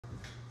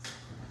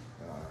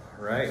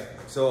right.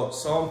 So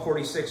Psalm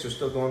 46, we're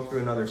still going through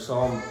another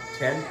Psalm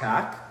 10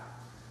 pack.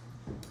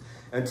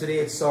 And today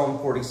it's Psalm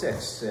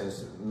 46. And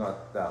it's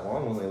not that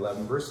long, only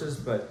 11 verses,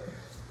 but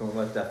don't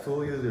let that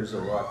fool you. There's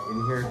a lot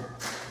in here.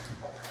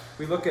 If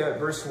we look at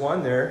verse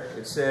 1 there,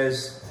 it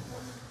says,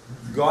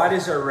 God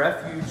is our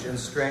refuge and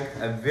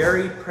strength, a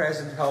very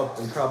present help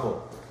in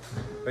trouble.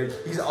 Right?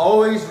 He's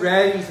always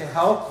ready to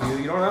help you.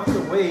 You don't have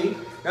to wait.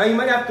 Now, you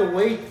might have to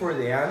wait for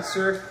the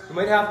answer. You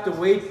might have to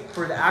wait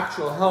for the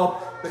actual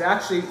help. But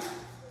actually,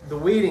 the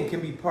waiting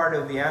can be part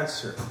of the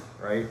answer,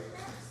 right?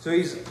 So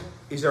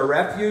he's a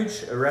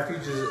refuge. A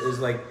refuge is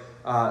like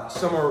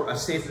somewhere, a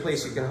safe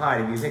place you can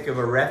hide. If you think of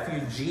a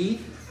refugee,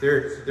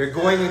 they're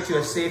going into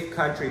a safe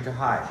country to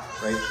hide,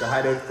 right? To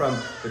hide out from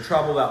the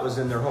trouble that was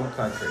in their home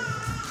country.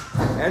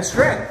 And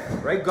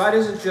strength, right? God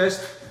isn't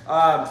just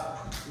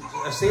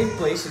a safe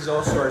place, he's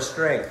also our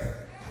strength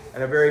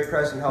and a very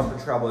present help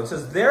in trouble. It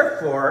says,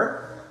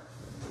 therefore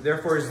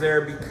is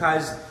there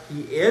because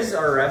he is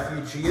our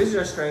refuge, he is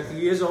our strength,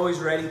 he is always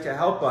ready to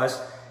help us.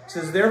 It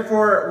says,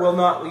 therefore will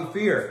not we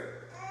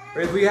fear.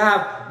 Right? If we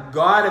have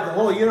God of the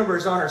whole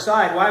universe on our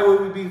side, why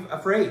would we be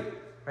afraid?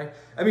 Right?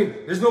 I mean,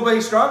 there's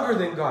nobody stronger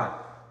than God.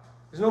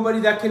 There's nobody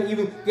that can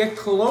even get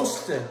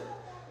close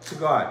to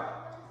God.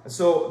 And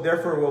so,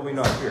 therefore will we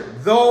not fear.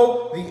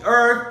 Though the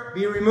earth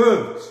be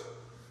removed.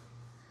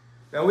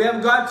 Now, we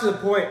haven't got to the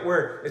point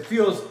where it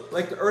feels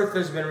like the earth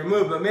has been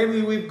removed, but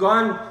maybe we've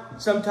gone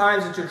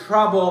sometimes into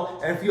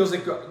trouble and it feels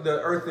like the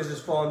earth is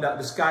just falling down,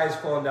 the sky is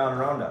falling down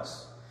around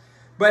us.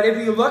 But if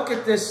you look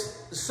at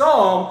this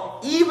psalm,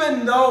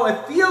 even though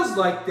it feels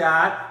like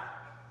that,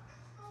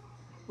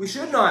 we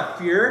should not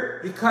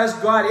fear because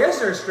God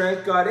is our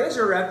strength, God is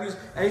our refuge,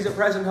 and he's a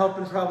present help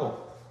in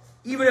trouble.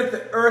 Even if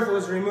the earth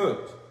was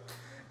removed.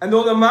 And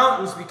though the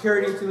mountains be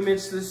carried into the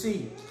midst of the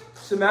sea.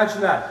 Just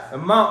imagine that. The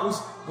mountains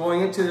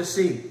going into the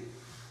sea.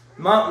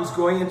 Mountains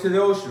going into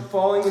the ocean,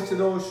 falling into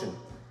the ocean.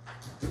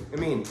 I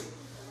mean,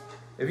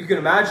 if you can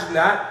imagine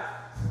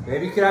that,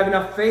 maybe you could have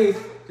enough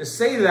faith to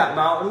say to that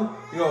mountain,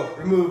 you know,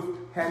 remove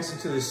hence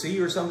into the sea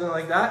or something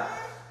like that.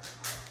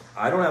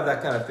 I don't have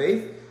that kind of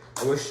faith.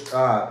 I wish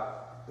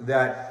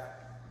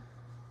that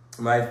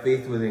my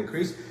faith would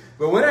increase.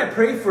 But when I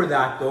pray for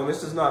that, though, and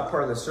this is not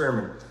part of the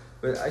sermon,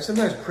 but I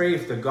sometimes pray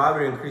if that God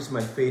would increase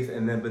my faith,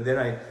 but then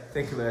I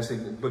think of it and I say,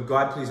 but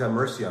God, please have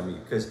mercy on me,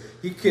 because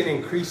he can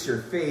increase your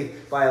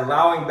faith by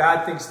allowing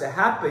bad things to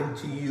happen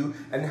to you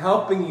and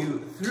helping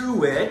you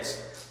through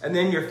it, and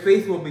then your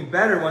faith will be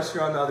better once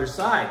you're on the other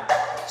side.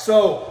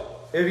 So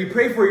if you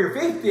pray for your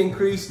faith to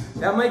increase,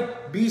 that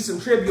might be some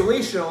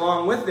tribulation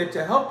along with it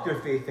to help your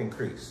faith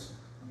increase,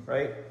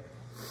 right?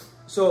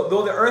 So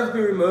though the earth be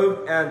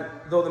removed, and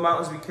though the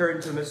mountains be carried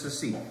into the midst of the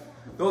sea,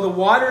 though the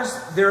waters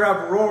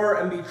thereof roar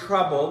and be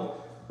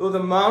troubled, though the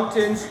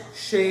mountains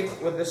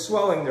shake with the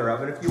swelling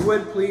thereof. And if you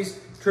would, please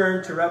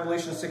turn to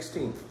Revelation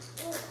 16.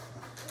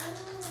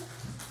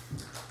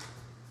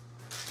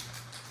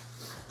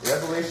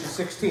 Revelation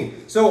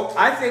 16. So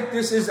I think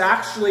this is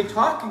actually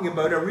talking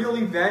about a real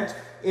event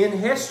in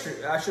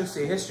history. I shouldn't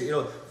say history,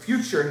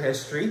 future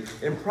history,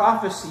 in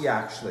prophecy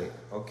actually.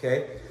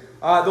 Okay?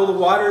 Though the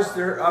waters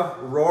thereof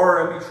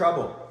roar and be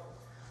troubled.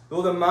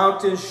 Though the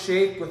mountains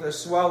shake with the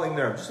swelling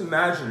thereof. Just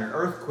imagine an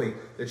earthquake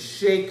that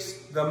shakes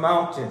the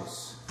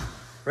mountains.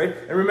 Right?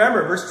 And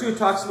remember, verse 2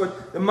 talks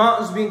about the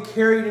mountains being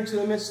carried into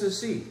the midst of the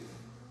sea.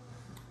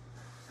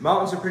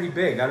 Mountains are pretty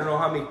big. I don't know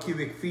how many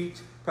cubic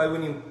feet. Probably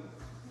when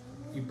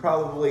you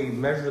probably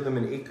measure them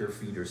in acre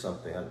feet or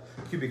something.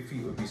 Cubic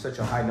feet would be such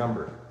a high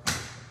number.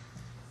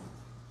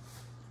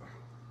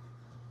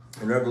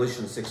 In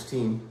Revelation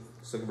 16,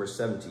 let's look at verse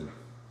 17.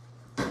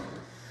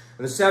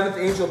 And the seventh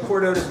angel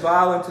poured out his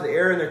vial into the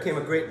air, and there came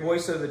a great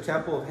voice out of the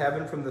temple of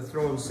heaven from the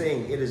throne,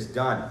 saying, "It is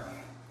done."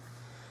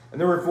 And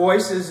there were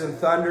voices and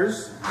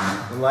thunders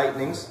and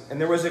lightnings,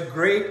 and there was a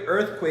great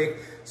earthquake,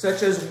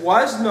 such as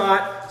was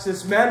not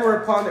since men were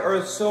upon the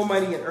earth, so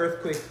mighty an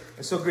earthquake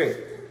and so great.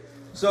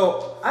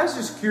 So I was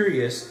just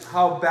curious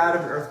how bad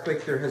of an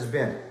earthquake there has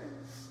been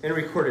in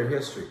recorded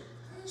history.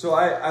 So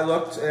I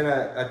looked and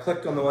I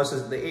clicked on the one that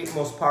says the 8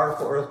 most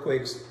powerful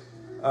earthquakes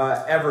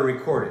ever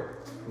recorded.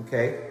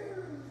 Okay?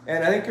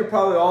 And I think you're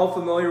probably all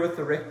familiar with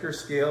the Richter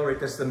scale, right?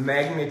 That's the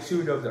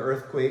magnitude of the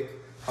earthquake,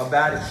 how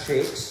bad it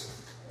shakes.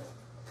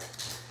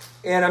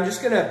 And I'm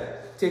just going to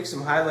take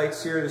some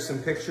highlights here. There's some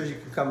pictures. You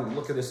can come and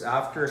look at this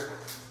after.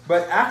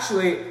 But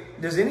actually,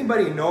 does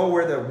anybody know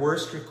where the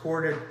worst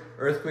recorded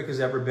earthquake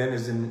has ever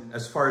been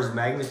as far as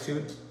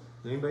magnitude?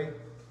 Anybody?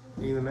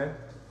 Any of the men?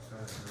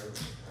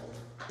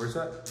 Where's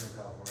that? In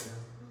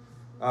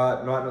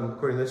California. Not on the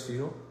recording list, do you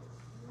know?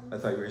 I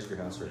thought you raised your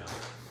hand, sir.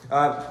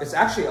 It's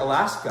actually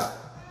Alaska.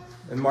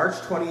 In March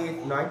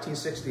 28,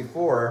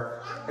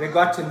 1964, and it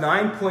got to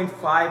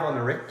 9.5 on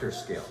the Richter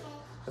scale.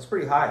 That's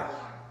pretty high.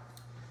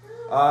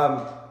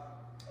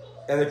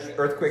 And the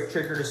earthquake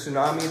triggered a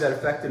tsunami that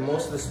affected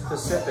most of the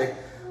Pacific,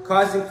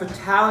 causing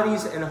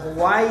fatalities in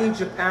Hawaii,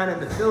 Japan,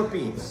 and the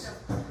Philippines.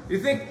 You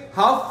think,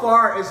 how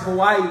far is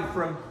Hawaii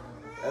from...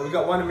 we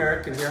got one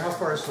American here. How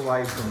far is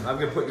Hawaii from... I'm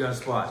going to put you on the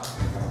spot.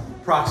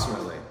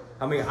 Approximately.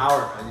 How many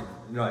hours?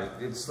 You know,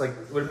 it's like,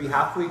 would it be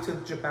halfway to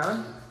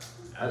Japan?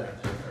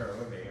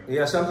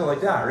 Yeah, something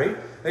like that, right?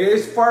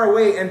 It's far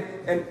away,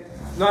 and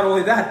not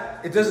only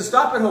that, it doesn't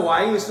stop in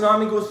Hawaii. The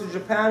tsunami goes to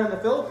Japan and the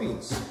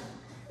Philippines.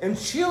 In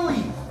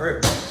Chile,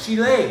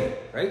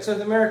 right,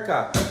 South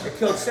America, it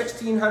killed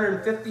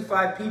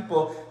 1,655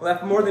 people,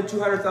 left more than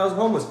 200,000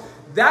 homeless.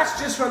 That's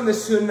just from the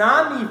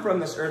tsunami from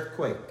this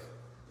earthquake.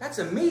 That's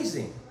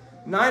amazing.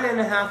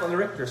 9.5 on the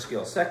Richter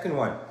scale. Second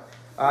one,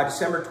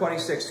 December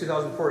 26,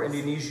 2004,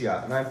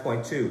 Indonesia,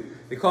 9.2.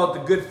 They call it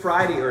the Good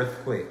Friday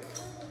earthquake.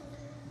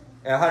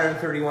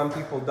 131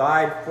 people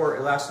died.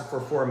 It lasted for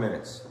 4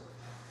 minutes.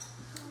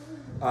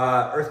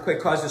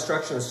 Earthquake caused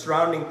destruction of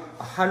surrounding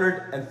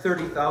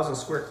 130,000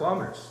 square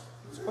kilometers.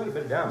 It's quite a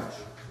bit of damage.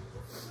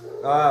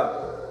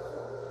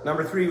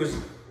 Number 3 was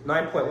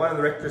 9.1 on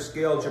the Richter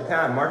scale,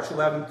 Japan, March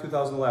 11,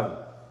 2011.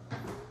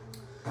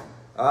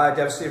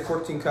 Devastated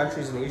 14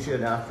 countries in Asia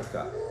and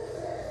Africa.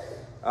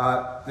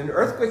 The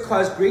earthquake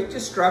caused great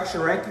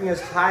destruction, ranking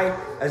as high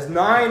as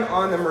 9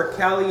 on the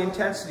Mercalli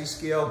intensity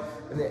scale,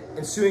 and the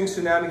ensuing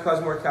tsunami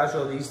caused more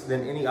casualties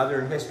than any other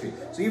in history.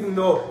 So even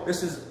though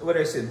this is, what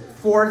I said,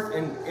 4th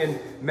in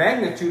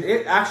magnitude,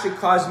 it actually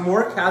caused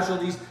more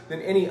casualties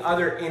than any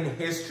other in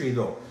history,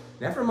 though.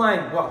 Never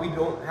mind what we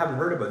haven't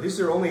heard about. These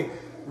are only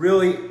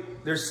really,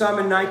 there's some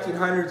in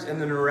 1900s,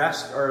 and then the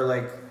rest are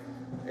like,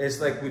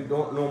 it's like we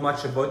don't know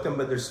much about them,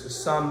 but there's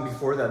some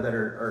before that that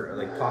are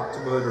like talked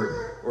about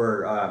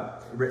or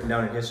written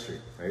down in history,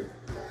 right?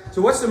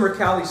 So what's the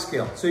Mercalli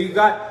scale? So you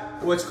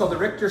got what's called the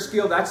Richter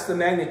scale. That's the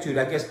magnitude,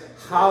 I guess,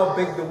 how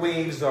big the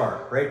waves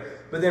are, right?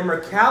 But then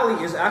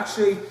Mercalli is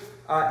actually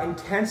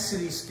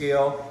intensity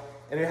scale,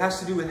 and it has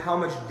to do with how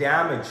much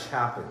damage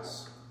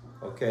happens,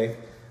 okay?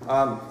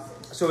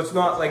 So it's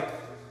not like,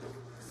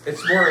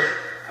 it's more,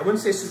 I wouldn't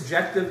say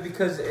subjective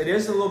because it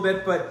is a little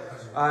bit, but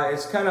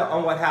it's kind of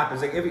on what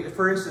happens. Like, if,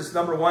 for instance,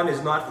 number 1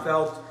 is not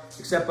felt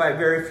except by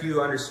very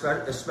few under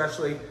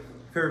especially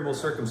favorable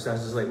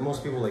circumstances. Like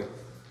most people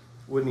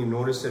wouldn't even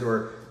notice it,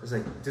 or it's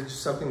like, did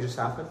something just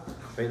happen?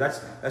 Right?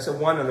 That's a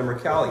 1 on the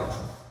Mercalli.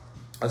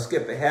 I'll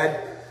skip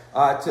ahead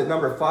to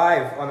number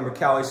 5 on the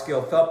Mercalli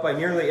scale. Felt by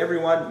nearly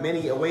everyone,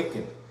 many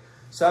awakened.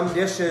 Some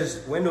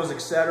dishes, windows,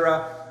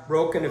 etc.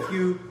 broken. A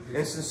few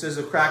instances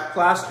of cracked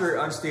plaster,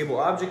 unstable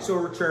objects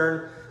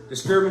overturned.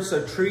 Disturbance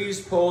of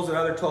trees, poles, and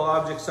other tall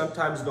objects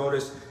sometimes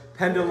noticed.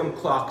 Pendulum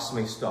clocks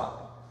may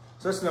stop.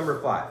 So that's number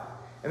 5.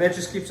 And that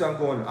just keeps on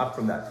going up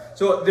from that.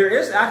 So there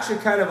is actually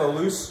kind of a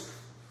loose,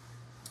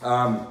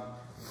 of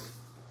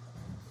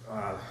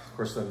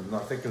course I'm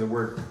not thinking of the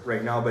word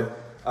right now, but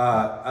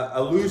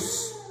a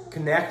loose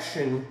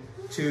connection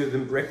to the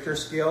Richter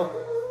scale.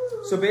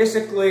 So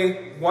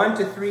basically 1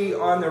 to 3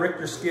 on the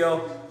Richter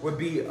scale would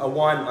be a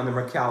 1 on the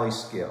Mercalli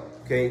scale.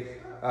 Okay,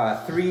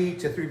 3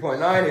 to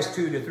 3.9 is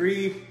 2 to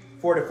 3.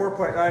 4 to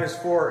 4.9 is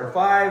 4 and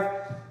 5.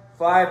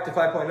 5 to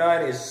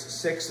 5.9 is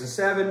 6 and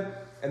 7.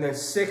 And then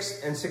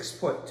 6 and 6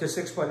 to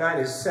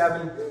 6.9 is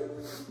 7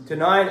 to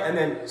 9. And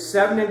then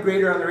 7 and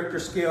greater on the Richter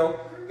scale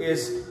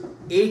is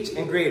 8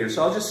 and greater.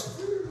 So I'll just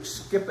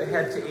skip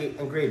ahead to 8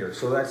 and greater.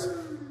 So that's,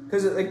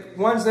 because like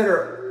ones that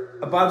are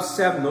above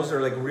 7, those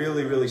are like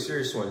really, really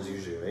serious ones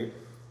usually, right?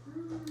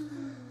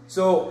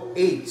 So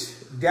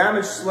 8,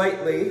 damage slight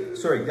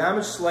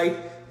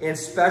in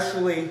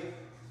specially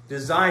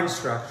designed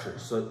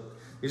structures. So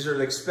these are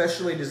like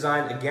specially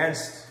designed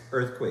against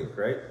earthquake,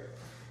 right?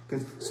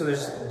 So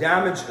there's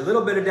damage, a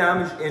little bit of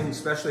damage in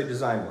specially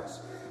designed ones.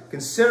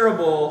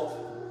 Considerable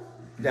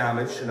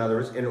damage, in other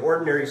words, in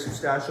ordinary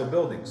substantial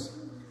buildings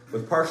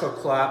with partial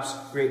collapse,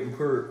 great and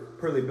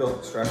poorly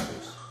built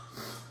structures.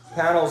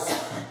 Panel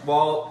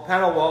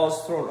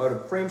walls thrown out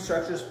of frame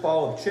structures,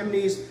 fall of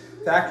chimneys,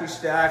 factory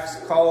stacks,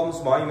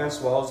 columns, monuments,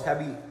 walls,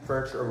 heavy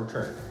furniture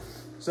overturned.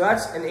 So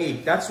that's an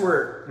 8. That's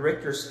where the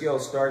Richter scale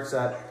starts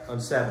at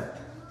on 7.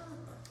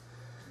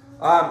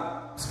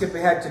 Skip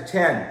ahead to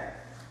 10.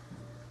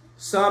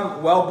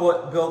 Some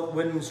well-built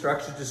wooden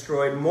structures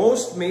destroyed.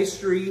 Most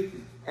masonry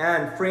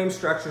and frame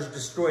structures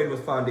destroyed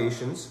with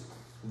foundations.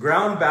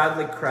 Ground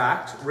badly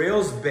cracked.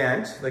 Rails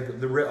bent, like on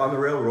the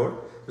railroad.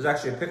 There's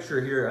actually a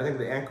picture here. I think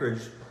the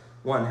Anchorage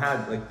one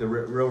had like the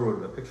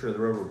railroad, a picture of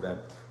the railroad bent.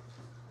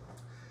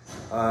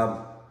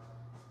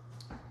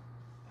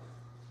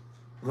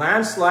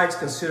 Landslides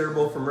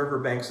considerable from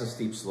riverbanks and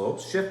steep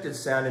slopes. Shifted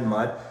sand and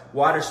mud.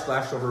 Water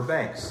splashed over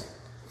banks.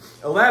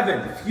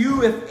 11,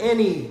 few if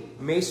any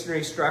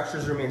masonry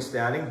structures remain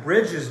standing.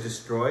 Bridges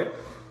destroyed.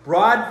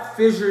 Broad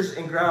fissures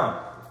in ground.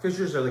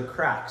 Fissures are the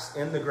cracks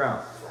in the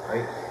ground,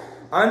 right?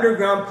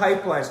 Underground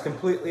pipelines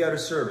completely out of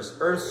service.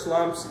 Earth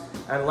slumps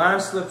and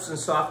landslips in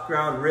soft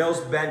ground.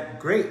 Rails bent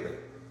greatly.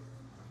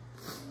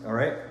 All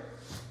right.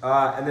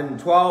 And then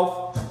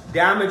 12,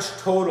 damage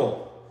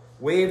total.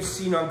 Waves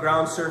seen on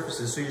ground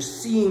surfaces. So you're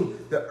seeing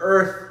the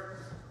earth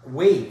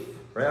wave,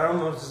 right? I don't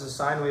know if this is a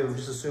sine wave. I'm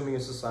just assuming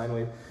it's a sine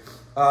wave.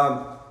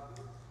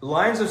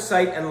 Lines of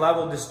sight and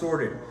level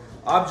distorted.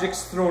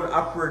 Objects thrown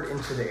upward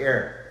into the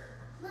air.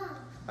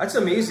 That's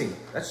amazing.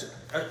 That's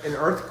an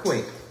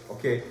earthquake,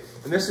 okay?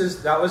 And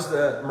that was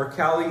the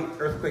Mercalli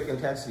earthquake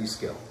intensity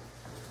scale.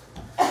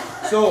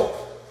 So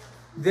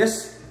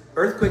this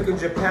earthquake in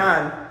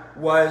Japan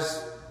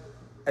was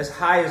as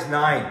high as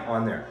 9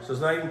 on there. So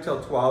it's not even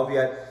till 12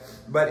 yet,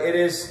 but it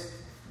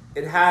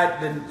had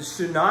the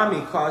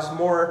tsunami caused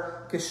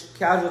more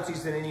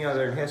casualties than any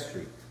other in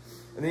history.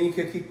 And then you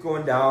could keep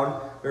going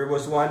down. There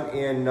was one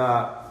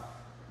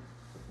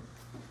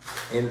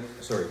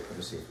sorry, let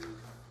me see.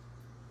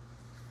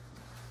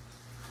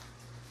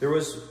 There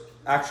was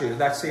actually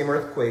that same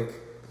earthquake.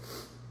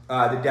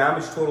 The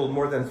damage totaled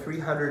more than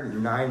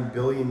 $309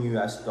 billion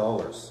US.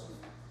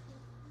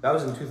 That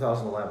was in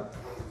 2011.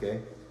 Okay.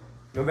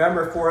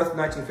 November 4th,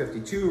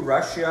 1952,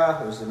 Russia.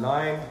 It was a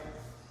 9.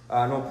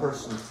 No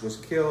person was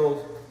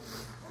killed.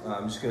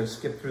 I'm just going to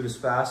skip through this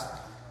fast.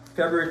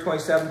 February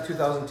 27th,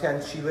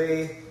 2010,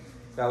 Chile.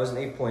 That was an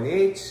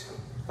 8.8.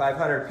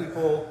 500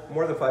 people,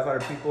 more than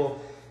 500 people.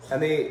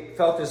 And they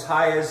felt as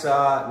high as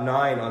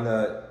 9 on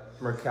the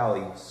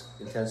Mercalli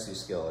intensity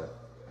scale.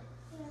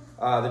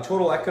 The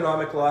total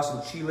economic loss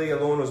in Chile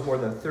alone was more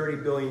than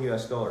 $30 billion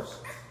US.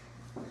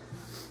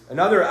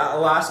 Another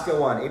Alaska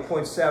one,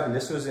 8.7.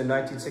 This was in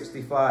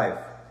 1965.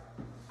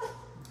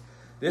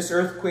 This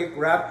earthquake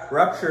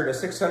ruptured a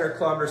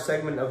 600-kilometer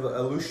segment of the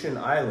Aleutian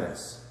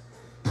Islands,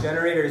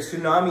 generated a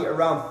tsunami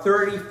around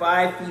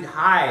 35 feet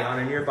high on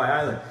a nearby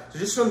island. So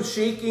just from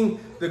shaking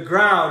the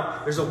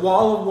ground, there's a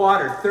wall of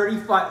water,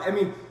 35, I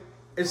mean,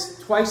 it's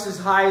twice as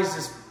high as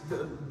this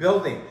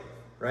building,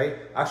 right?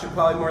 Actually,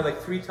 probably more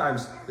like 3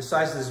 times the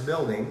size of this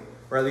building,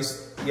 or at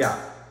least, yeah,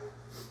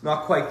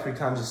 not quite 3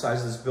 times the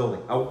size of this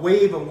building. A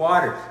wave of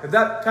water. If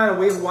that kind of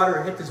wave of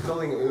water hit this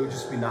building, it would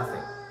just be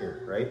nothing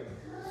here, right?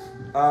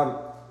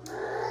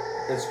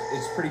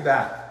 It's pretty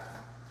bad.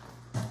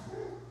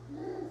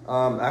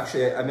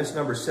 Actually, I missed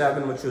number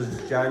 7, which was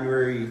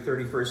January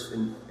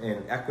 31st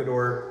in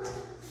Ecuador.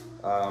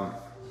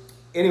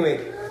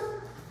 Anyway,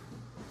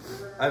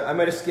 I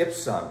might have skipped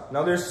some.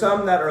 Now, there's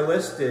some that are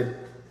listed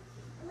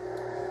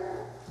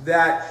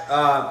that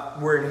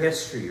were in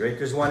history, right?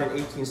 There's one in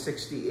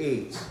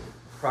 1868,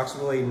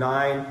 approximately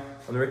 9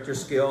 on the Richter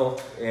scale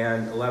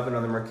and 11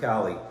 on the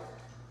Mercalli.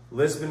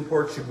 Lisbon,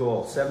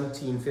 Portugal,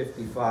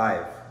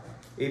 1755,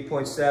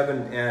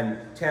 8.7 and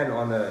 10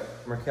 on the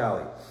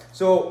Mercalli.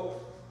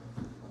 So,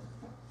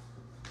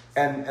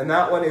 and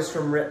that one is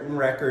from written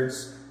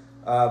records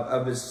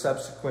of the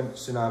subsequent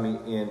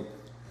tsunami in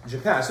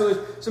Japan. So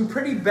there's some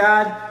pretty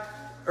bad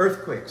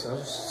earthquakes. I'll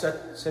just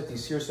set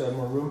these here so I have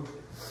more room.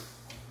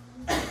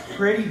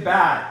 Pretty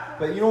bad.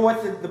 But you know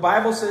what the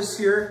Bible says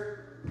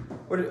here?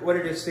 What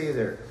did it say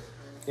there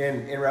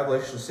in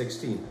Revelation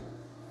 16?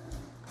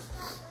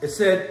 It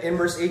said in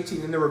verse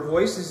 18, and there were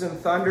voices and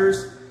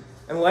thunders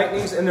and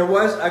lightnings, and there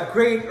was a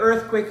great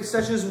earthquake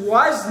such as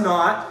was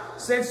not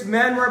since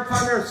men were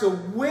upon earth. So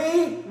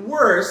way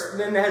worse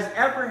than has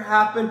ever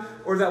happened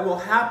or that will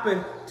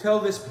happen till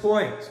this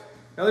point.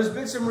 Now there's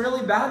been some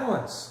really bad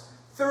ones.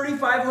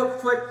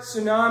 35-foot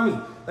tsunami,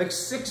 like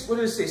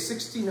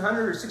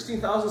 1,600 or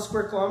 16,000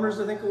 square kilometers,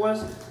 I think it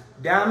was,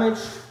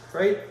 damaged,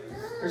 right?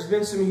 There's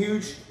been some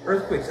huge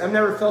earthquakes. I've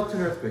never felt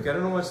an earthquake. I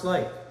don't know what it's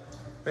like,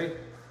 right?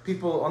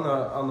 People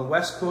on the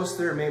west coast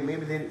there,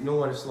 maybe they know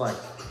what it's like.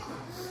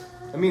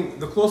 I mean,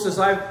 the closest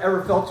I've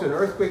ever felt to an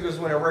earthquake was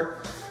when I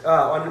worked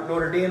on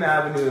Notre Dame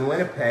Avenue in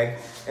Winnipeg,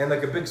 and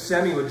like a big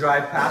semi would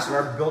drive past, and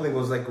our building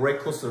was like right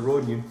close to the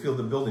road, and you'd feel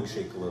the building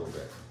shake a little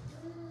bit,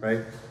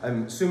 right?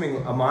 I'm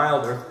assuming a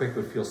mild earthquake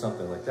would feel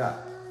something like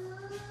that.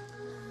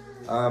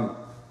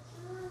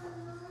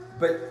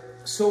 But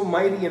so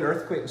mighty an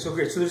earthquake, so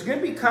great. So there's going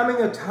to be coming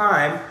a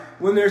time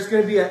when there's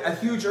going to be a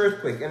huge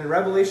earthquake, and in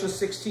Revelation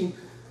 16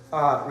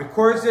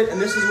 records it,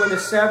 and this is when the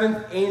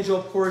 7th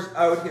angel pours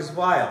out his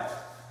vial.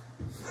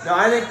 Now,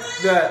 I think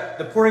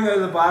the pouring out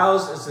of the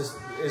vials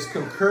is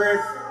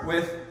concurrent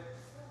with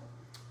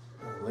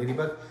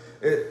ladybug.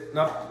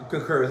 Not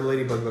concurrent with the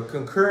ladybug, but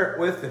concurrent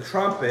with the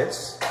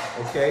trumpets.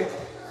 Okay,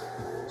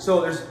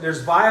 so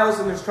there's vials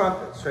and there's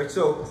trumpets, right?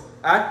 So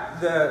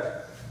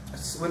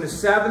when the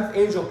 7th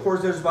angel pours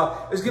out his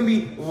vial, there's going to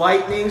be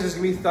lightnings, there's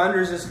going to be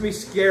thunders, there's going to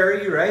be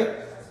scary, right?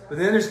 But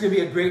then there's going to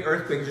be a great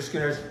earthquake, just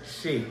going to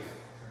shake.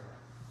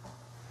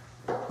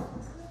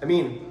 I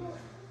mean,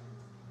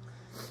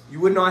 you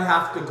would not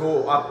have to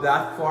go up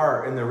that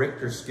far in the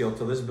Richter scale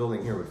till this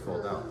building here would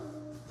fall down.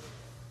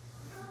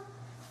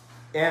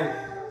 And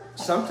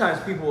sometimes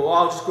people will,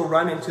 I'll just go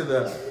run into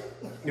the,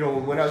 you know,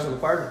 when I was in the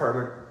fire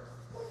department,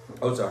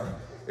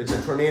 it's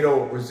a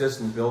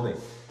tornado-resistant building.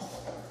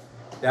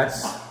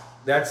 That's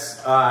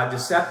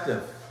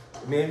deceptive.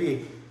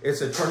 Maybe it's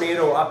a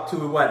tornado up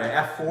to, what, an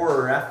F4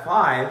 or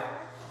F5,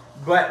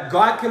 but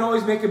God can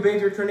always make a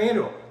bigger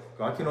tornado.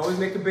 God can always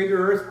make a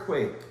bigger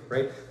earthquake,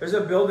 right? There's a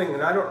building,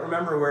 and I don't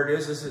remember where it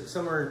is. Is it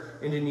somewhere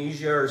in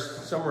Indonesia or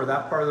somewhere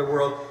that part of the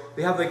world?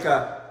 They have like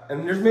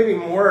and there's maybe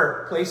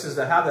more places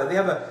that have that. They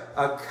have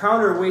a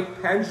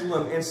counterweight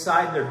pendulum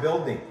inside their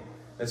building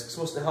that's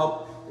supposed to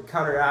help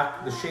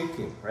counteract the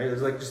shaking, right?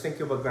 It's like, just think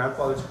about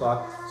grandfather's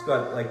clock. It's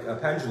got like a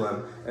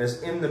pendulum, and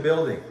it's in the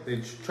building.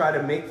 They try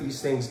to make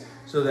these things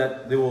so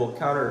that they will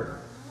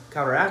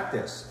counteract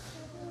this.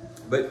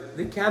 But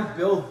they can't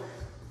build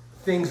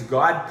things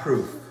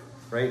God-proof,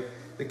 right?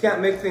 They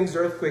can't make things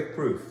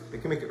earthquake-proof. They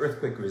can make it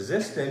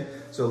earthquake-resistant,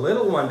 so a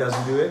little one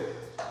doesn't do it.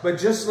 But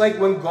just like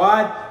when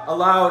God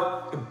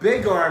allowed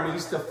big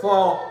armies to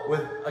fall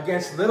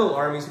against little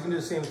armies, He can do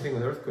the same thing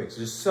with earthquakes.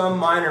 There's some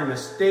minor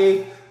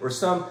mistake or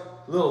some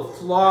little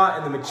flaw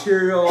in the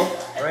material,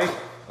 right?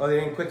 Or they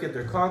didn't quite get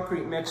their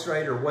concrete mix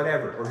right, or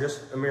whatever, or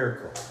just a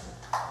miracle.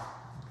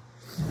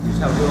 You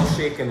just have a little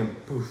shaking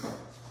and poof.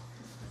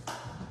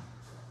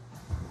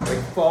 Like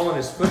fall in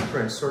His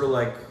footprints, sort of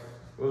like,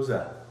 what was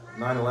that?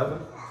 9/11? Where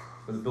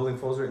the building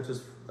falls right into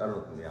His, I don't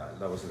know, yeah,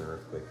 that wasn't an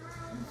earthquake.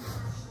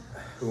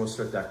 We won't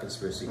start that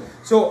conspiracy.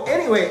 So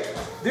anyway,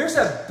 there's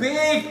a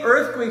big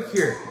earthquake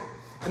here.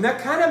 And that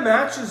kind of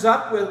matches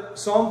up with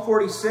Psalm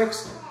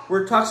 46,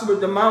 where it talks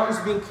about the mountains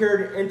being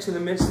carried into the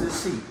midst of the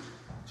sea.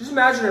 Just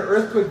imagine an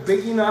earthquake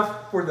big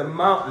enough for the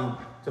mountain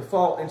to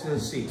fall into the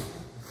sea.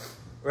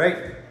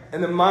 Right?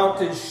 And the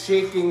mountain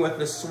shaking with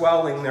the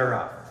swelling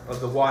thereof,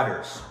 of the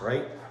waters.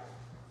 Right?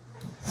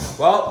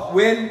 Well,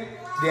 when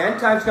the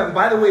end times come,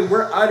 by the way,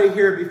 we're out of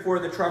here before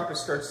the trumpet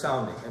starts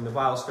sounding and the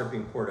vials start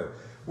being poured out.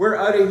 We're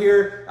out of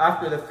here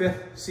after the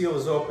 5th seal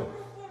is open.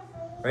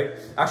 Right?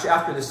 Actually,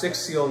 after the 6th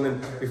seal, and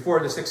then before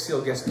the 6th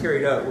seal gets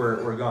carried out,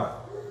 we're gone.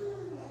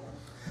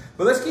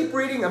 But let's keep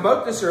reading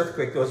about this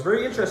earthquake, though. It's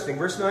very interesting.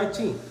 Verse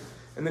 19.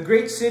 And the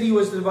great city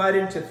was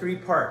divided into 3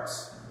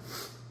 parts.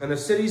 And the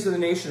cities of the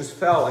nations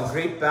fell, and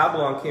great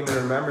Babylon came in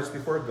remembrance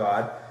before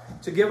God,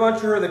 to give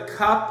unto her the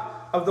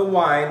cup of the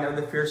wine of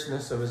the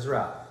fierceness of His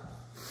wrath.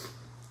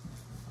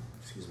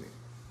 Excuse me.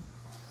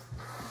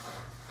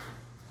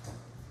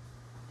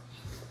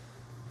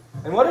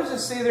 And what does it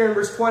say there in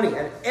verse 20?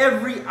 And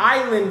every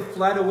island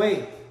fled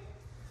away.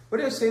 What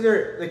did it say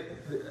there?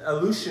 Like the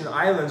Aleutian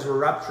Islands were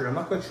ruptured. I'm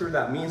not quite sure what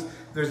that means.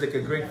 There's like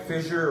a great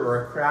fissure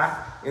or a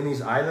crack in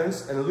these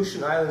islands. And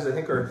Aleutian Islands, I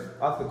think, are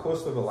off the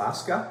coast of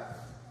Alaska.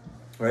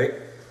 Right?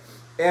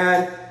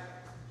 And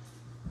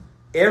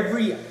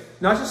every,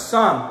 not just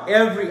some,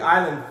 every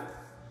island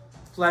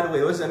fled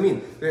away. What does that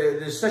mean?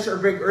 There's such a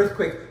big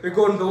earthquake. They're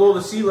going below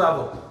the sea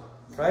level.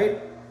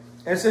 Right?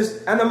 And it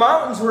says, and the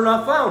mountains were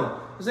not found.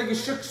 It's like it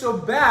shook so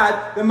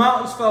bad, the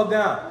mountains fell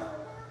down.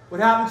 What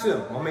happened to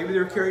them? Well, maybe they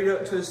were carried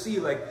out to the sea,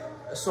 like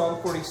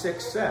Psalm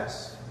 46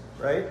 says,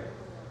 right?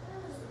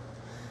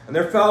 And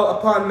there fell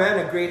upon men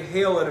a great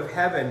hail out of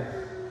heaven,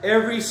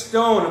 every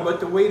stone about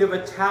the weight of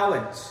a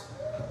talent.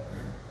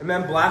 And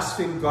men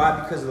blasphemed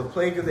God because of the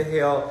plague of the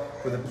hail,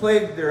 for the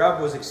plague thereof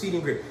was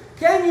exceeding great.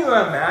 Can you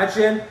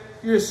imagine?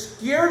 You're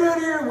scared out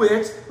of your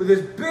wits with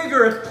this big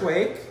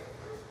earthquake,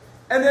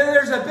 and then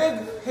there's a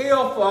big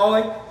hail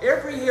falling.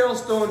 Every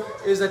hailstone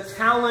is a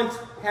talent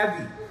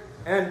heavy.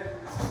 And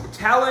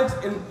talent,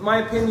 in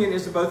my opinion,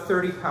 is about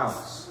 30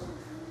 pounds.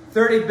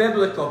 30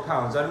 biblical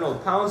pounds. I don't know, the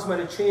pounds might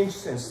have changed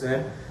since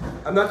then.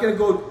 I'm not going to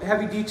go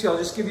heavy detail,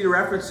 just give you the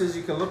references.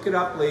 You can look it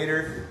up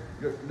later.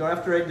 You don't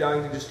have to write down,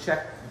 you can just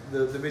check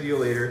the video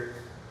later.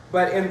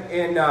 But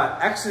in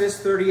Exodus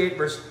 38,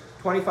 verse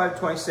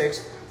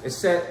 25-26, it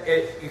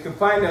said, you can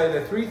find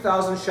the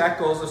 3,000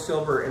 shekels of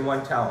silver in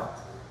 1 talent.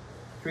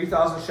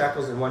 3,000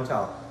 shekels in 1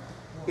 talent.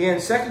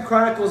 In 2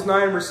 Chronicles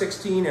 9, verse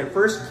 16, and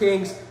 1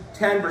 Kings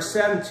 10, verse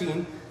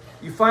 17,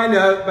 you find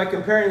out by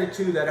comparing the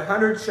two that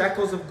 100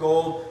 shekels of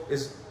gold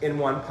is in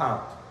 1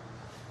 pound.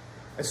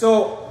 And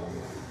so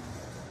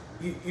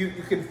you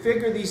can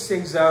figure these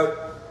things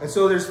out. And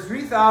so there's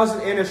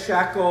 3,000 in a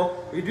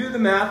shekel. You do the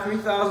math,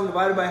 3,000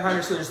 divided by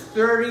 100, so there's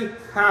 30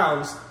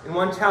 pounds in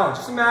 1 talent.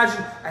 Just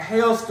imagine a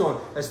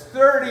hailstone that's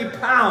 30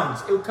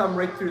 pounds. It would come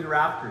right through the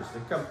rafters. It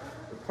would come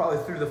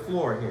probably through the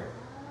floor here,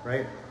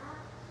 right?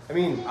 I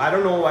mean, I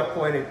don't know what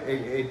point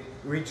it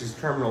reaches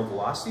terminal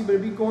velocity, but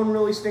it'd be going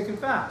really stinking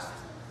fast.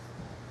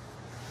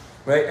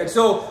 Right? And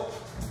so,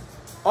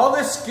 all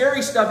this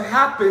scary stuff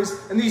happens,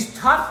 and these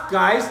tough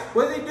guys,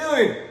 what are they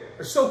doing?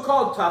 They're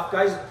so-called tough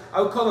guys.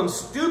 I would call them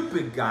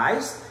stupid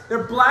guys.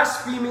 They're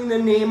blaspheming the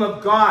name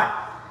of God.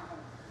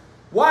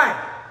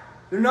 Why?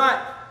 They're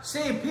not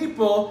saved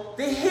people.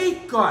 They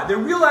hate God. They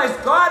realize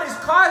God is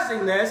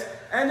causing this,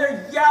 and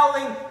they're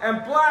yelling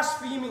and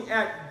blaspheming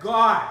at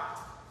God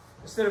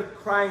instead of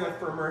crying out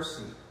for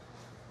mercy.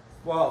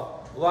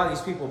 Well, a lot of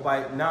these people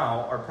by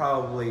now are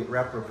probably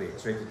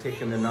reprobates, right? They're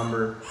taking the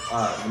number,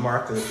 the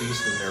mark of the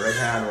beast in their right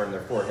hand or in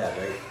their forehead,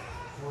 right?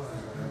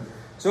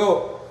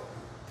 So,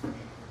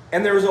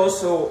 and there was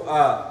also,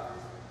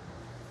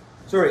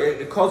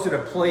 it calls it a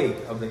plague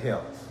of the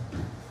hail.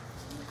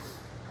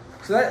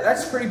 So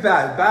that's pretty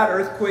bad. Bad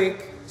earthquake.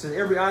 It says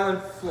every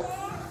island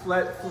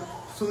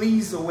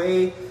flees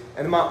away,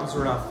 and the mountains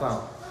were not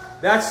found.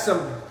 That's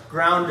some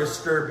ground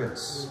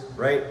disturbance,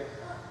 right?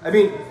 I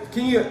mean,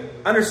 can you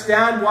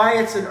understand why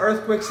it's an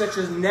earthquake such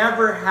as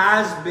never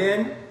has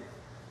been?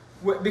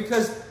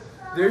 Because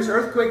there's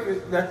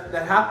earthquake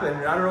that happened,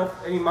 and I don't know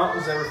if any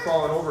mountains ever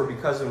fallen over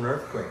because of an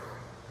earthquake,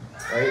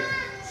 right?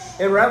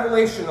 in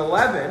Revelation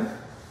 11,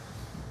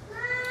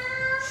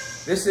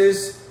 this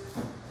is,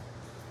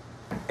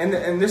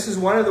 and this is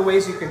one of the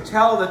ways you can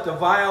tell that the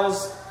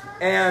vials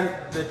and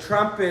the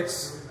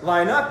trumpets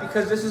line up,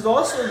 because this is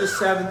also the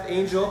seventh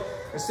angel.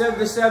 Instead of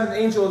the seventh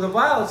angel of the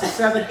vials, the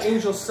seventh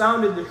angel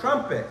sounded the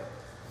trumpet.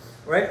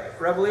 Right?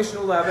 Revelation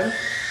 11.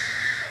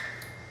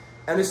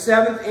 And the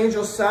seventh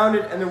angel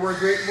sounded, and there were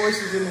great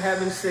voices in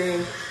heaven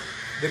saying,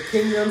 the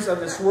kingdoms of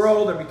this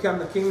world are become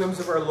the kingdoms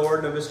of our Lord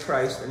and of his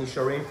Christ, and he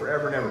shall reign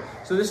forever and ever.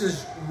 So this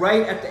is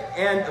right at the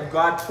end of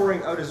God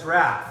pouring out his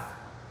wrath.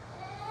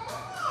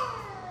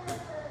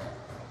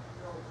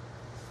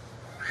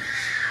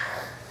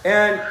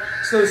 And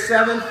so the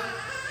seventh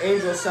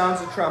angel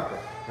sounds the trumpet,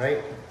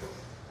 right?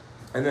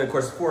 And then, of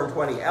course, 4 and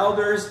 20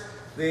 elders,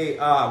 they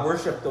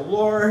worship the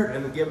Lord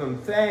and they give him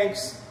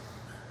thanks.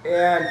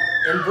 And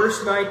in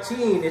verse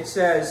 19, it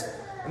says,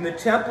 and the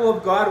temple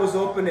of God was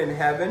opened in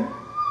heaven,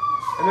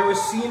 and there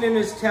was seen in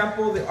his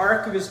temple the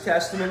ark of his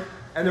testament,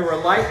 and there were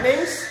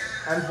lightnings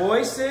and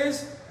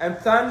voices and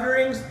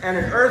thunderings and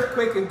an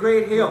earthquake and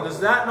great hail. Does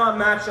that not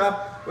match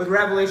up with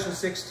Revelation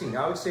 16?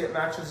 I would say it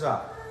matches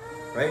up,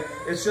 right?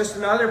 It's just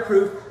another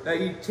proof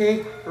that you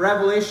take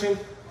Revelation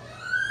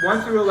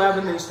 1 through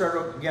 11, then you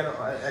start again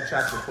at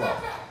chapter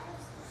 12.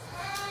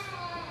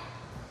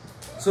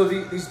 So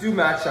these do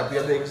match up. We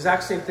have the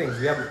exact same things.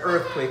 We have an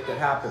earthquake that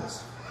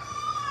happens.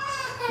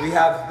 We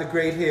have the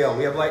great hail.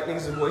 We have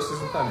lightnings and voices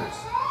and thunders.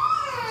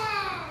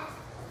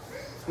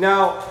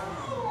 Now,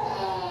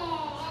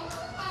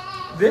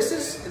 this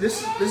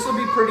will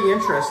be pretty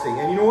interesting.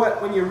 And you know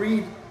what? When you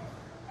read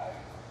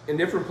in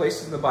different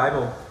places in the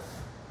Bible,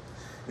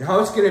 and how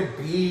it's going to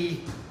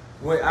be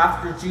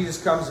after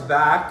Jesus comes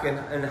back,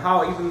 and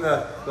how even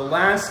the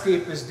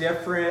landscape is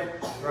different,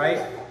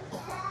 right?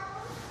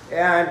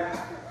 And,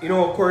 you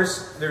know, of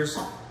course, there's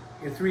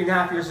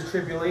 3.5 years of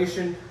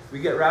tribulation. We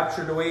get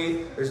raptured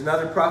away. There's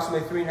another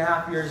approximately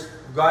 3.5 years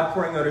of God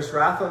pouring out his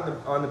wrath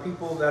on the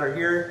people that are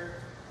here.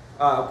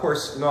 Of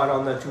course, not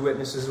on the 2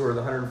 witnesses or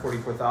the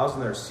 144,000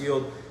 that are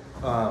sealed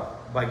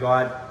by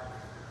God.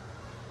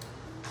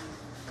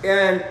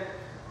 And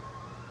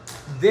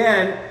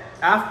then,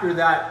 after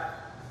that,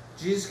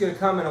 Jesus is going to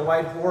come on a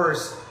white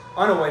horse,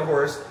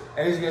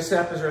 and he's going to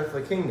set up his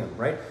earthly kingdom,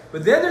 right?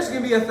 But then there's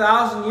going to be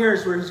 1,000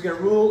 years where he's going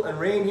to rule and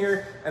reign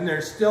here, and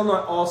there's still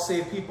not all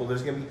saved people.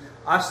 There's going to be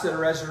us that are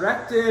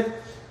resurrected,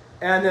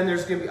 and then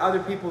there's going to be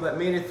other people that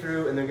made it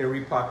through, and they're going to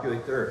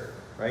repopulate the earth,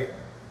 right?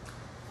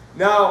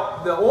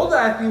 Now, the old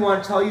IFB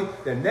want to tell you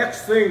the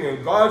next thing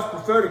in God's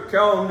prophetic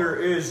calendar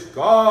is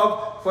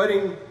Gog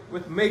fighting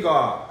with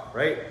Magog,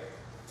 right?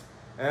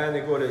 And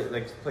they go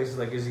to places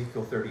like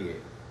Ezekiel 38.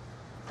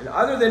 And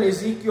other than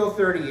Ezekiel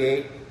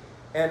 38,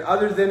 and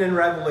other than in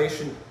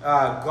Revelation,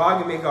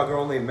 Gog and Magog are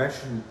only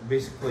mentioned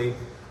basically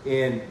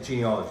in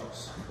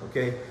genealogies.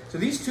 Okay, so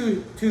these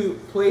two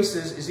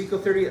places, Ezekiel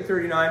 38 and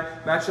 39,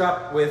 match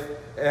up with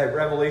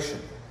Revelation.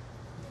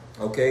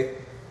 Okay,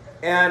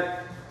 and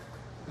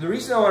the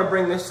reason I want to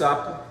bring this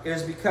up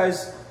is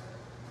because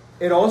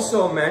it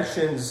also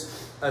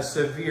mentions a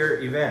severe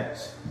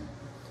event.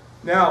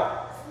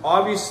 Now,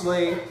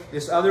 obviously,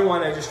 this other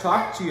one I just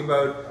talked to you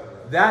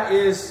about, that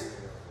is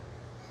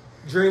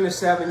during the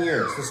 7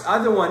 years. This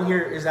other one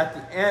here is at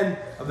the end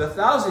of the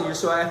 1,000 years.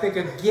 So I think,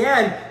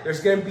 again,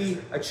 there's going to be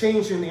a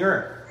change in the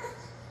earth.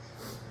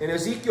 In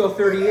Ezekiel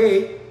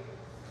 38,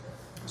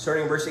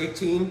 starting in verse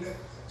 18, it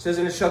says,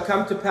 and it shall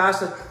come to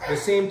pass at the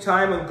same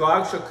time when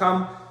Gog shall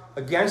come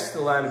against the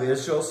land of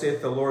Israel,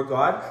 saith the Lord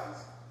God.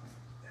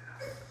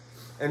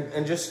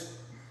 And just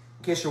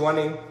in case you're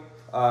wondering,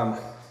 let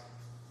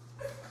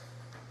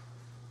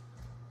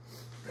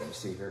me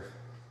see here.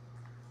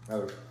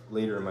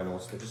 Later in my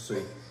notes, but just so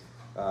you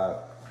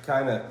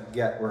kind of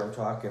get where I'm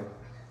talking.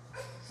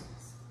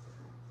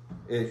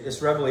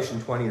 It's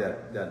Revelation 20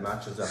 that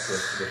matches up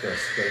with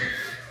this. Okay?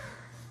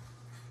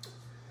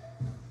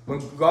 When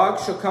Gog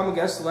shall come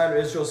against the land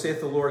of Israel, saith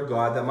the Lord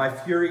God, that my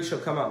fury shall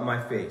come out in my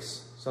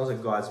face. Sounds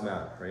like God's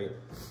mad, right?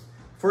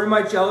 For in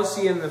my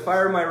jealousy and the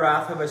fire of my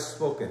wrath have I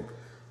spoken.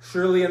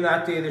 Surely in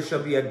that day there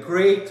shall be a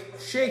great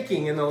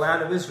shaking in the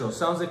land of Israel.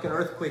 Sounds like an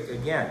earthquake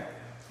again,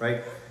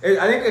 right?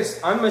 I think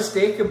it's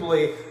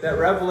unmistakably that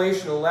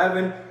Revelation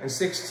 11 and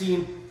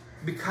 16,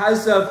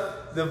 because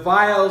of the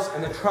vials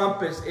and the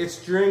trumpets,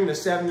 it's during the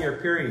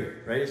 7-year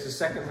period, right? It's the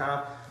second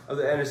half of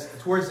the, and it's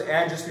towards the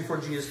end, just before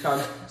Jesus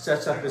comes,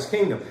 sets up his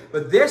kingdom.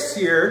 But this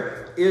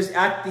here is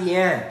at the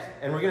end,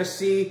 and we're going to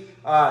see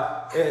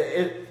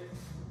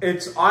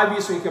it's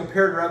obvious when you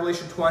compare to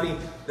Revelation 20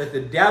 that the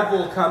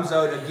devil comes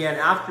out again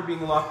after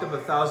being locked up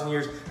 1,000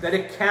 years, that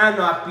it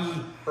cannot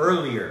be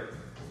earlier,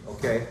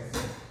 okay?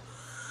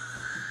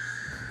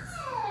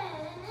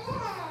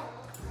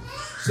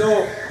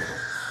 So,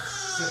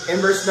 in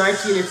verse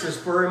 19 it says,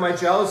 for in my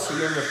jealousy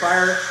and the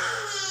fire...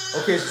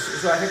 Okay,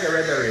 so I think I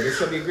read that right. There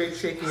shall be a great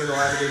shaking in the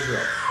land of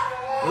Israel.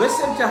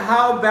 Listen to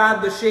how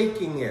bad the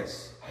shaking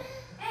is.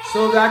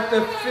 So that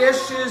the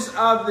fishes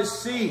of the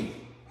sea...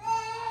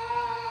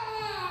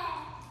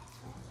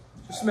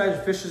 Just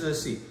imagine fishes of the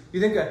sea. You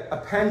think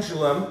a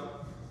pendulum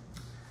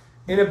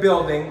in a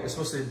building. It's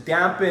supposed to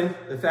dampen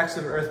the effects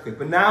of an earthquake.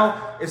 But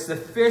now it's the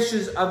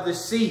fishes of the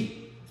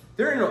sea.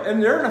 They're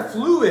in a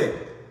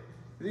fluid.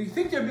 You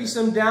think there'd be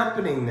some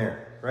dampening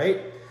there,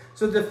 right?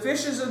 So the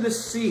fishes of the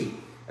sea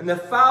and the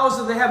fowls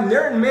of the heaven,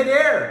 they're in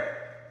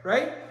midair,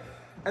 right?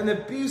 And the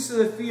beasts of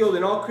the field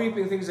and all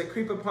creeping things that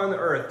creep upon the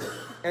earth,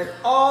 and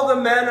all the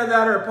manna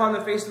that are upon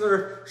the face of the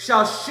earth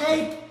shall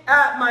shake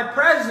at my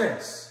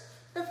presence.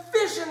 The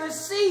fish in the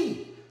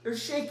sea, they're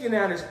shaking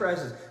at his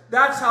presence.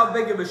 That's how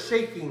big of a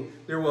shaking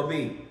there will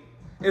be.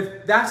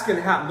 If that's going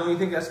to happen, don't you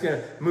think that's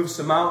going to move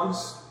some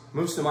mountains,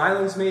 move some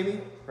islands maybe,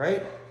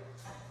 right?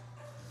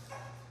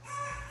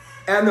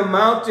 And the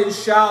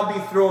mountains shall be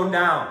thrown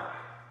down.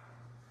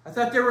 I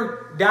thought they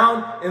were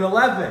down in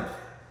 11.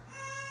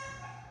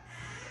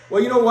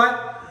 Well, you know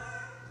what?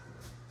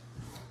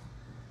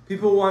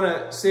 People want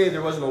to say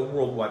there wasn't a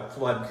worldwide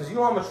flood because you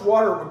know how much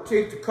water it would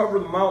take to cover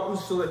the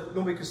mountains so that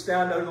nobody could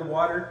stand out of the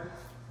water?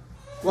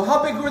 Well,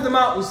 how big were the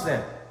mountains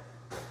then?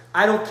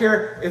 I don't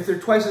care if they're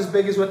twice as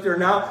big as what they're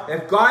now.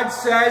 If God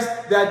says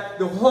that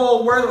the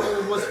whole world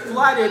was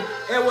flooded,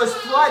 it was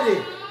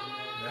flooded.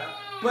 Yeah.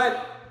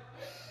 But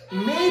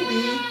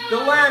maybe the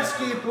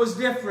landscape was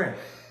different.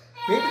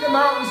 Maybe the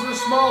mountains were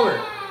smaller.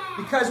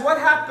 Because what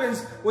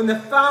happens when the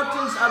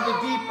fountains of the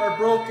deep are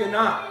broken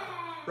up,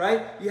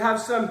 right? You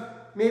have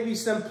maybe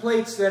some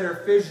plates that are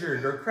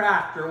fissured or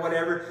cracked or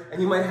whatever,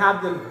 and you might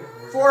have them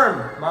form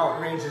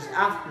mountain ranges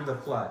after the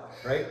flood,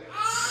 right?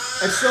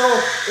 And so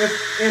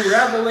if in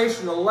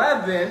Revelation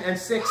 11 and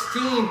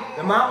 16,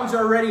 the mountains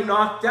are already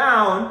knocked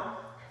down,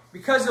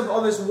 because of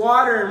all this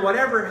water and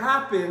whatever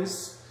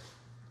happens,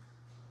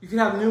 you can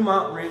have new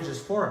mountain ranges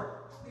formed.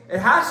 It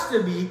has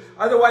to be,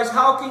 otherwise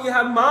how can you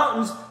have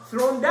mountains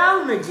thrown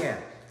down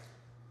again?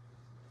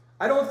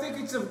 I don't think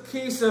it's a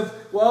case of,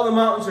 well, the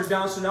mountains are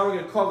down, so now we're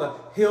going to call the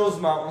hills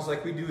mountains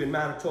like we do in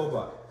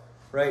Manitoba,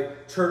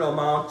 right? Turtle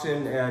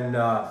Mountain and,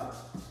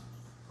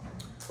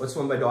 what's the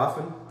one by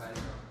Dauphin?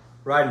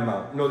 Riding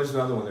Mountain. No, there's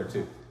another one there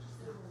too.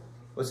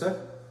 What's that?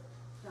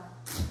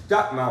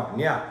 Duck Mountain,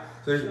 yeah.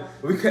 So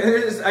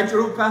I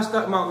drove past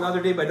Duck Mountain the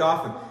other day by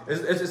Dauphin.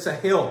 It's a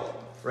hill,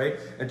 right?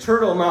 And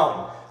Turtle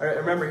Mountain. I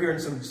remember hearing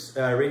some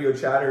radio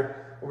chatter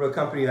over the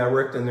company that I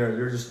worked in there.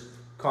 They were just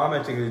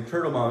commenting that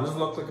Turtle Mountain doesn't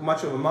look like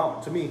much of a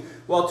mountain to me.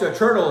 Well, to a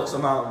turtle, it's a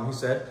mountain, he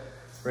said.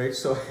 Right?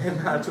 So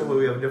in Manitoba,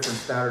 we have a different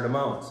standard of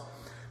mountains.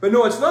 But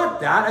no, it's not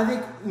that. I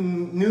think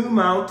new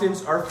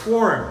mountains are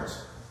formed.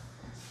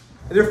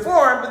 They're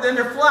formed, but then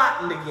they're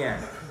flattened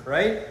again,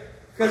 right?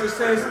 Because it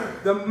says,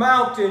 the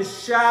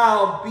mountains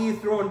shall be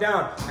thrown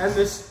down, and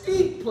the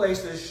steep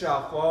places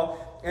shall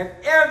fall, and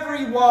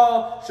every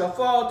wall shall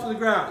fall to the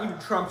ground. Even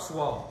Trump's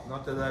wall.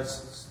 Not that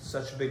that's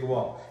such a big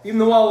wall. Even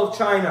the wall of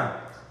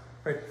China.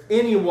 Right?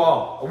 Any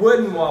wall. A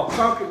wooden wall,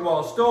 concrete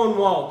wall, stone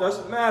wall.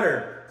 Doesn't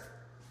matter.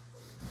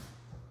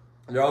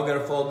 They're all going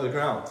to fall to the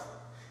ground.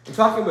 I'm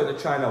talking about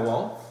the China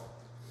wall.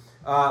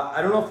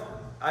 I don't know if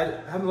I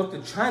haven't looked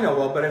at China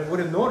wall, but I would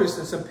have noticed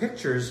in some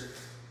pictures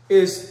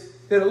is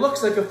that it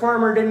looks like a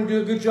farmer didn't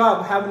do a good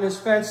job having his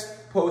fence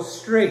post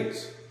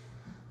straight.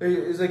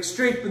 It's like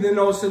straight, but then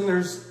all of a sudden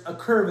there's a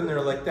curve in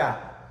there like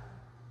that.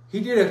 He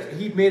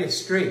made it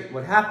straight.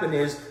 What happened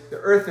is the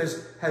earth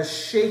has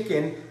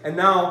shaken, and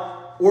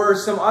now, or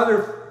some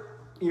other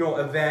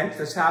event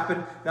that's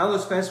happened, now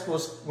those fence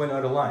posts went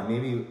out of line.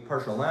 Maybe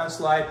partial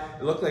landslide.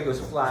 It looked like it was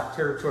flat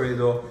territory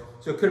though,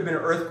 so it could have been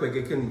an earthquake.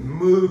 It can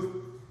move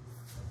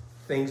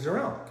things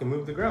around, it can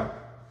move the ground.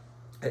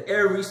 And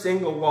every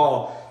single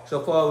wall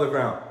shall fall to the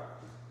ground.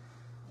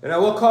 And I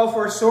will call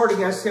for a sword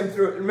against him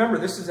through it. Remember,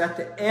 this is at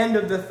the end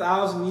of the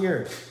 1,000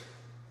 years.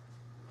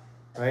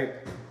 Right?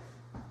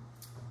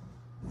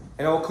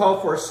 And I will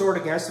call for a sword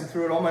against him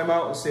through it all my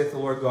mountains, saith the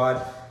Lord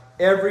God.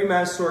 Every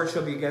man's sword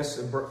shall be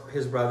against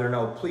his brother, and I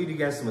will plead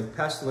against him with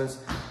pestilence,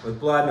 with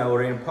blood, and I will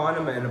rain upon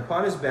him and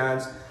upon his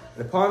bands,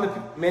 and upon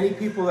the many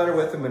people that are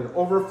with him, an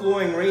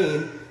overflowing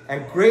rain,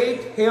 and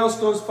great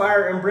hailstones,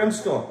 fire, and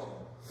brimstone.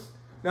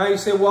 Now you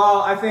say,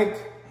 well, I think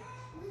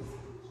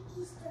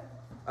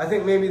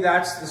maybe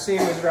that's the same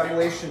as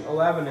Revelation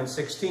 11 and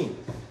 16.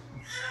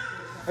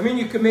 I mean,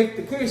 you can make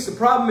the case. The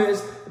problem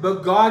is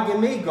about Gog and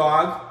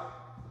Magog,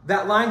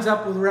 that lines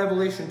up with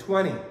Revelation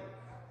 20.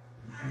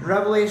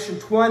 Revelation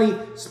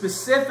 20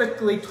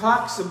 specifically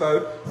talks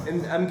about,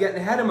 and I'm getting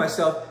ahead of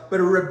myself, but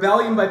a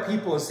rebellion by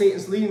people, and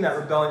Satan's leading that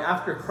rebellion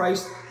after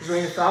Christ has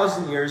reigned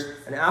 1,000 years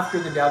and after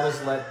the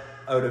devil's let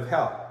out of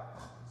hell.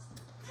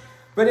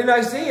 But in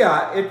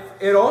Isaiah,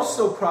 it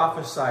also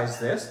prophesies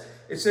this.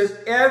 It says,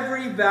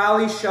 every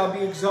valley shall be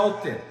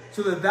exalted.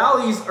 So the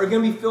valleys are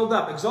going to be filled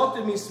up.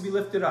 Exalted means to be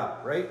lifted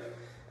up, right?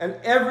 And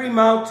every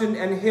mountain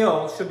and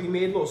hill shall be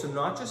made low. So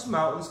not just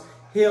mountains,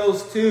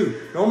 hills too.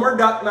 No more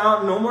Duck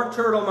Mountain, no more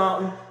Turtle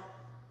Mountain.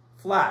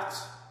 Flat,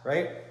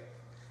 right?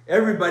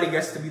 Everybody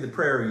gets to be the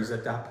prairies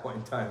at that point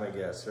in time, I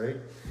guess, right?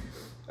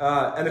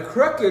 And the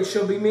crooked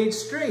shall be made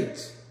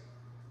straight.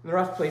 And the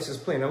rough places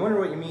plain. I wonder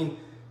what you mean,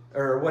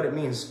 or what it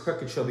means,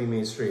 crooked shall be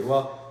made straight.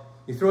 Well,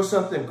 you throw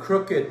something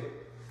crooked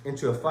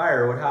into a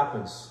fire, what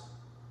happens?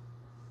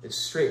 It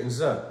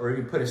straightens up. Or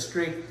you put a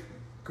straight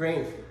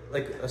grain,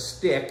 like a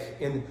stick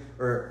in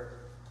the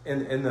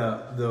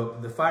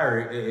fire,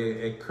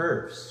 it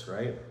curves,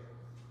 right?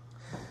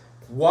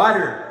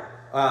 Water,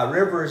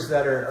 rivers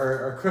that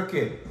are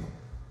crooked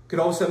could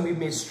all of a sudden be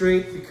made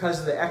straight because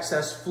of the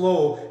excess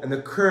flow and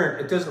the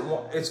current.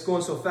 It's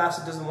going so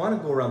fast it doesn't want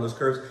to go around those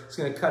curves. It's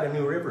going to cut a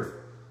new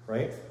river,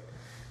 right?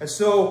 And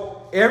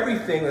so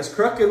everything that's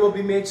crooked will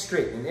be made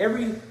straight, and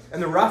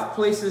the rough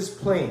places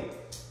plain.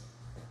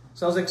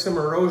 Sounds like some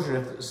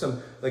erosion,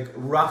 some like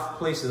rough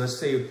places. Let's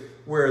say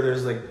where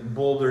there's like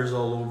boulders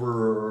all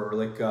over, or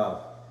like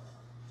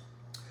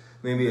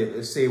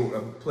maybe say a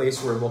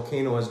place where a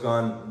volcano has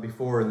gone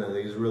before, and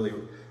there's really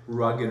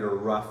rugged or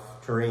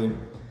rough terrain.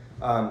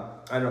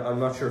 I'm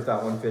not sure if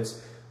that one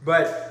fits,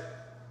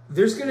 but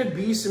there's going to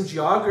be some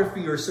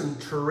geography or some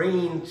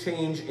terrain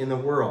change in the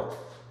world.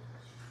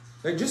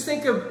 Like just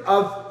think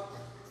of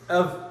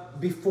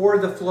before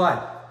the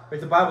flood. Right?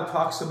 The Bible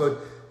talks about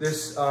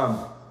this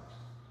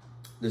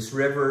this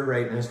river,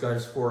 right, and it's got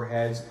its four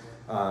heads.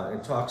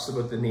 It talks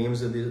about the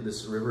names of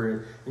this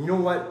river. And you know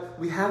what?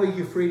 We have a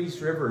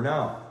Euphrates River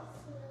now.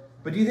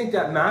 But do you think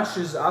that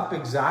matches up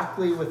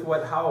exactly with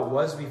how it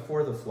was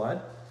before the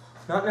flood?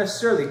 Not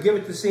necessarily. Give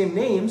it the same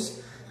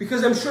names,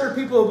 because I'm sure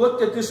people have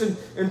looked at this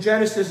in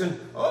Genesis and,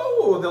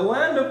 oh, the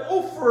land of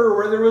Ophir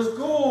where there was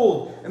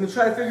gold. And they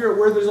try to figure out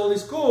where there's all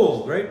this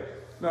gold, right?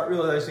 Not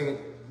realizing,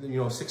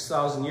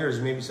 6,000 years,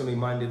 maybe somebody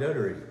mined it out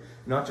already.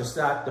 Not just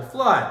that, the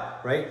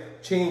flood,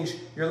 right? Change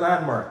your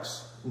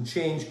landmarks and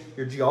change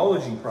your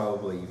geology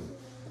probably even.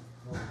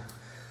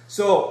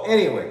 So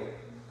anyway,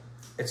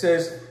 it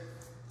says,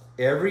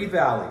 every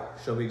valley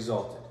shall be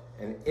exalted,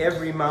 and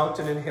every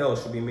mountain and hill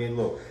shall be made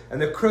low, and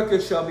the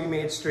crooked shall be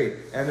made straight,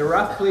 and the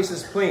rough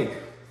places plain.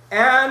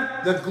 And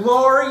the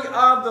glory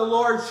of the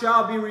Lord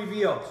shall be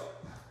revealed,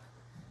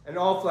 and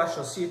all flesh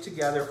shall see it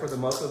together, for the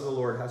mouth of the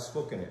Lord hath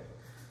spoken it.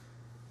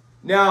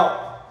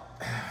 Now,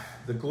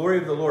 the glory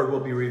of the Lord will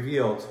be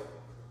revealed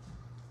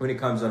when he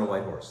comes on a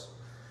white horse.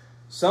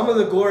 Some of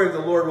the glory of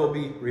the Lord will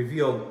be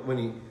revealed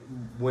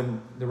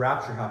when the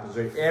rapture happens,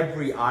 right?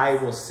 Every eye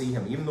will see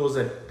him. Even those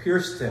that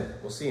pierced him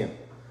will see him,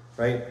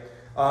 right?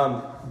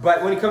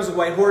 But when he comes on a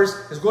white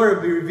horse, his glory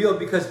will be revealed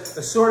because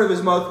the sword of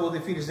his mouth will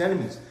defeat his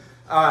enemies.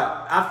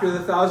 After the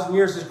 1,000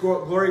 years, his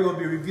glory will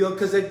be revealed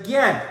because,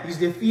 again, he's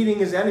defeating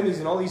his enemies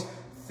and all these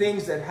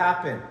things that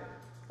happen,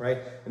 right?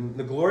 And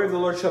the glory of the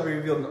Lord shall be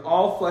revealed, and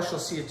all flesh shall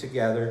see it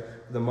together.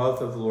 The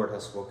mouth of the Lord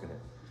has spoken it.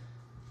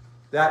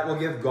 That will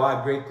give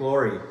God great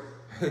glory.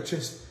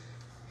 Just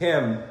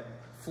him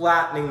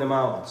flattening the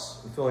mountains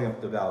and filling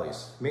up the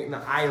valleys, making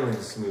the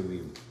islands move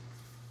even.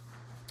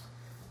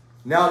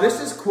 Now,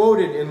 this is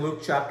quoted in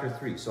Luke chapter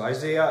 3. So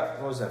Isaiah,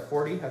 what was that,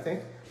 40, I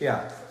think?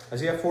 Yeah.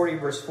 Isaiah 40,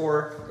 verse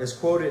 4 is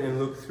quoted in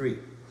Luke 3.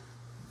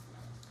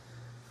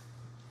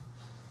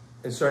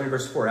 And starting in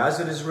verse 4. As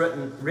it is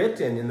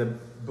written in the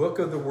book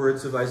of the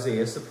words of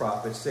Isaiah the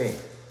prophet, saying,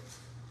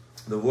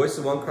 the voice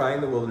of one crying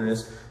in the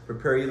wilderness,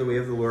 prepare ye the way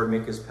of the Lord,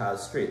 make his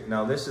paths straight.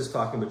 Now, this is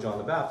talking about John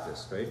the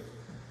Baptist, right?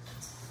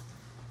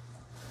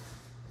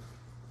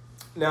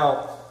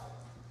 Now,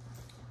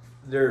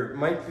 there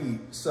might be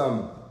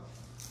some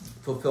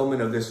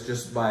fulfillment of this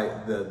just by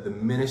the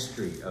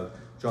ministry of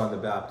John the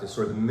Baptist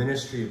or the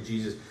ministry of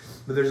Jesus.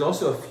 But there's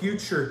also a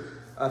future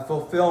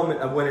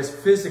fulfillment of when it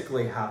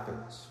physically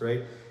happens,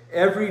 right?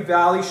 Every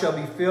valley shall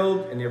be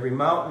filled, and every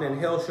mountain and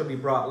hill shall be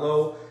brought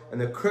low, and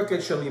the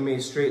crooked shall be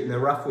made straight, and the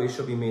rough way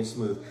shall be made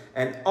smooth.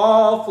 And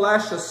all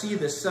flesh shall see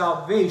the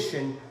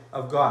salvation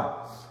of God.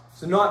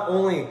 So not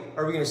only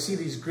are we going to see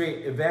these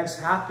great events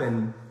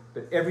happen,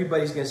 but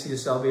everybody's going to see the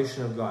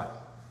salvation of God.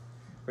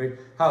 Right?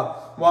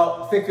 How?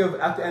 Well, think of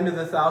at the end of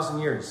the 1,000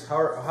 years. How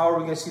are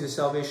we going to see the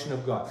salvation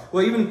of God?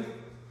 Well, even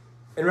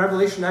in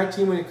Revelation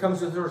 19, when it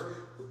comes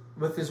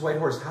with his white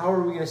horse, how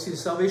are we going to see the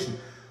salvation?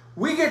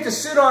 We get to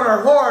sit on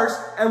our horse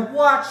and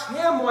watch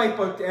him wipe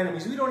out the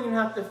enemies. We don't even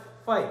have to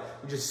fight.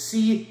 We just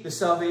see the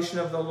salvation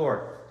of the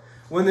Lord.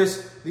 When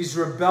these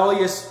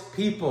rebellious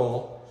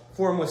people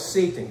form with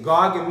Satan,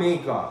 Gog and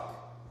Magog,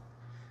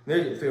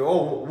 they say,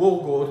 oh,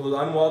 we'll go to the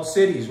unwalled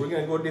cities. We're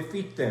going to go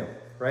defeat them,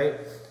 right?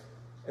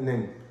 And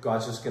then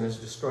God's just going to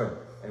destroy them.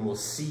 And we'll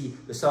see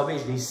the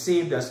salvation. He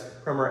saved us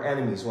from our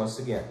enemies once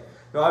again.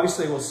 Now,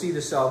 obviously, we'll see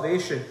the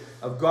salvation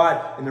of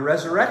God in the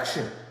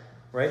resurrection,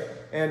 right?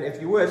 And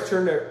if you would,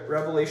 turn to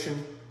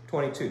Revelation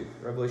 22.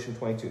 Revelation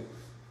 22.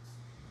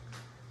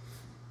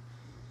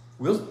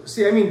 We'll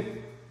see, I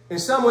mean, in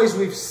some ways,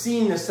 we've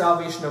seen the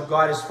salvation of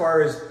God as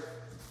far as,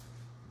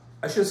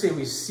 I shouldn't say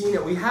we've seen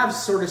it. We have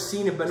sort of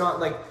seen it, but not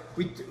like,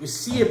 we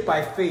see it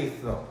by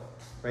faith, though.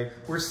 Right?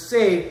 We're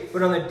saved,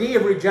 but on the day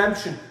of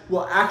redemption,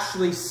 we'll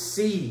actually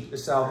see the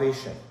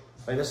salvation.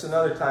 Right? That's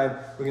another time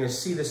we're going to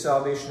see the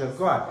salvation of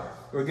God.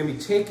 We're going to be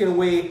taken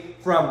away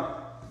from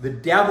the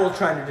devil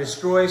trying to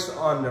destroy us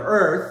on the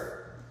earth,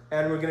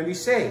 and we're going to be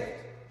saved.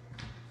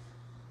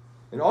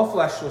 And all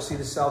flesh will see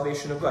the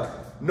salvation of God.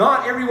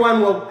 Not everyone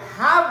will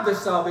have the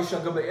salvation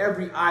of God, but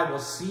every eye will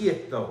see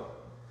it, though.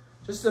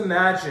 Just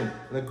imagine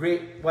the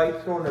great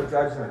white throne of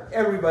judgment.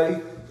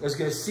 Everybody is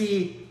going to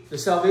see the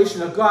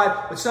salvation of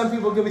God, but some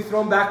people are going to be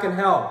thrown back in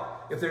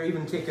hell if they're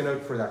even taken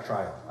out for that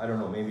trial. I don't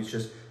know. Maybe it's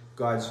just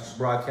God's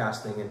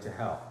broadcasting into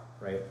hell,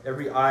 right?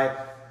 Every eye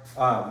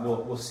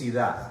will see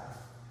that.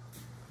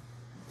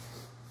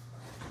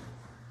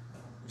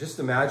 Just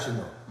imagine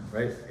though,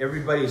 right?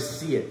 Everybody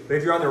see it. But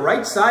if you're on the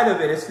right side of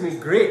it, it's going to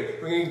be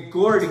great. We're going to give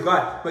glory to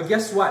God. But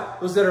guess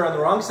what? Those that are on the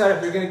wrong side of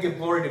it, they're going to give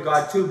glory to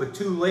God too, but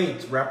too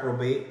late,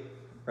 reprobate,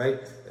 right?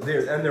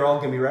 They're all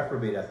going to be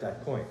reprobate at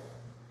that point.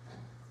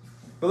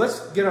 But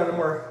let's get on to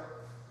more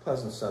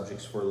pleasant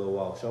subjects for a little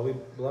while, shall we,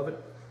 beloved?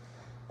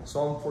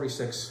 Psalm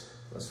 46,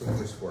 let's look at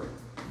verse 4.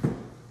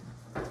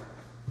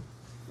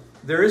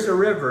 There is a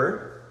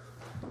river,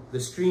 the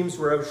streams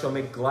whereof shall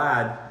make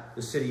glad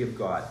the city of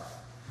God,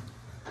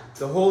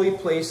 the holy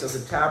place of the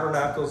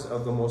tabernacles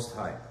of the Most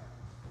High.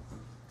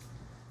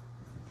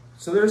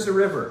 So there's a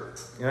river.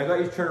 And I got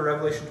you to turn to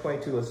Revelation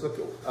 22. Let's look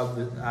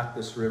at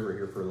this river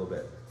here for a little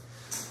bit.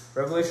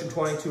 Revelation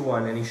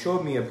 22:1. And he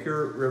showed me a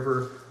pure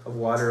river of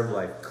water of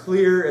life,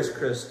 clear as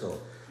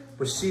crystal,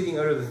 proceeding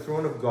out of the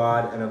throne of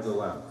God and of the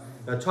Lamb.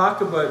 Now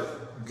talk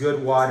about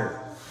good water,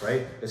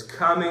 right? It's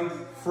coming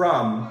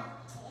from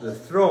the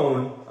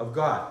throne of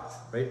God,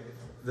 right?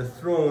 The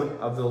throne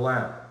of the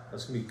Lamb.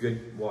 That's going to be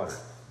good water.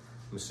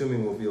 I'm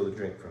assuming we'll be able to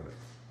drink from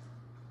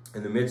it.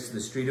 In the midst of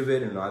the street of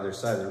it, and on either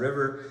side of the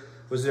river,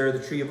 was there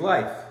the tree of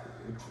life.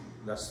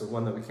 That's the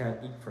one that we can't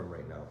eat from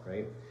right now,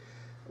 right?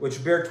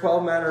 Which bare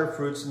 12 manner of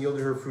fruits, and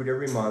yielded her fruit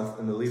every month,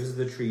 and the leaves of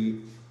the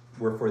tree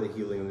were for the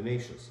healing of the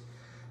nations.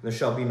 And there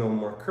shall be no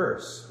more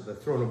curse. The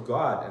throne of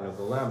God and of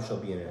the Lamb shall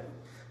be in it.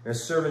 And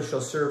his servants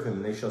shall serve him,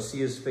 and they shall see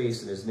his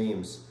face, and his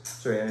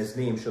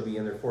name shall be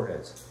in their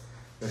foreheads.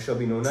 There shall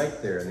be no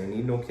night there, and they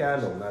need no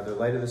candle, neither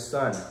light of the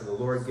sun, for the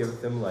Lord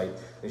giveth them light, and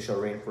they shall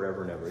reign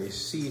forever and ever. You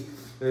see,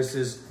 this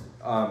is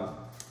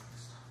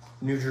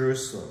New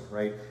Jerusalem,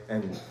 right?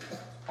 And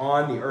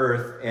on the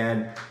earth,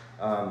 and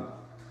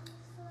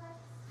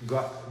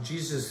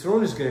Jesus'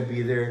 throne is going to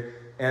be there,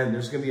 and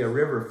there's going to be a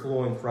river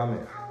flowing from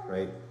it,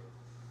 right?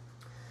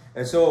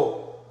 And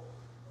so,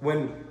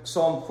 when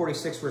Psalm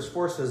 46 verse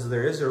 4 says,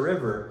 there is a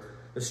river,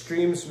 the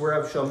streams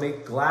whereof shall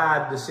make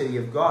glad the city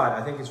of God,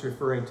 I think it's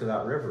referring to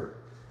that river.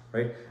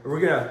 Right? We're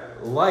going to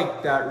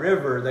like that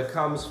river that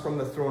comes from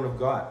the throne of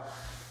God.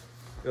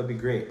 It'll be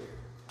great.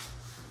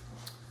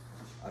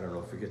 I don't know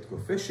if we get to go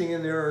fishing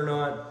in there or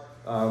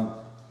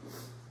not,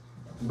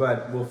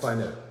 but we'll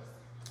find out.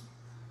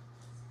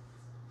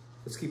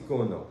 Let's keep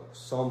going though.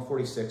 Psalm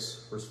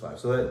 46 verse 5.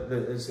 So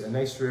that is a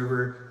nice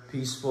river,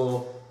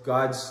 peaceful.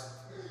 God's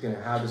going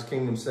to have his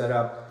kingdom set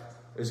up.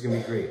 It's going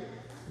to be great.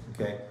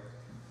 Okay?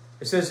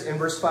 It says in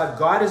verse 5,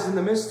 God is in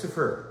the midst of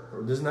her.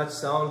 Or doesn't that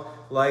sound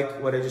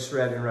like what I just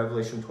read in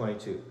Revelation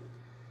 22?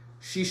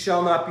 She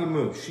shall not be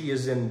moved. She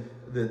is in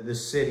the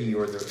city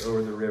or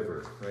the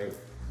river, right?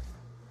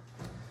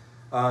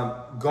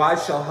 God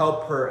shall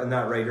help her in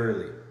that right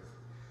early.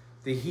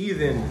 The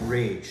heathen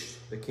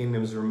raged. The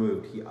kingdoms were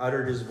moved. He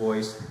uttered his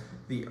voice.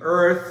 The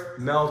earth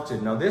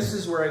melted. Now this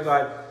is where I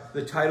got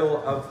the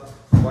title of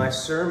my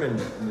sermon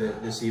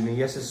this evening.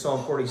 Yes, it's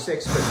Psalm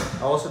 46,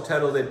 but I also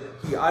titled it,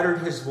 He Uttered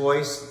His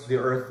Voice, the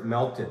Earth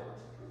Melted.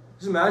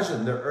 Just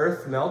imagine the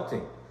earth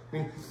melting. I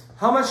mean,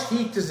 how much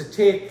heat does it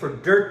take for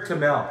dirt to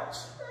melt?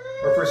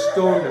 Or for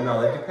stone to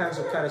melt? It depends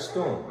what kind of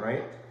stone,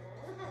 right?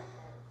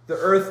 The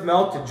earth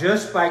melted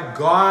just by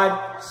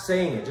God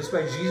saying it. Just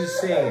by Jesus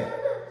saying it.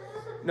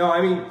 No, I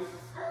mean,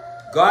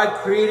 God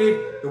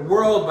created the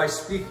world by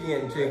speaking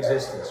it into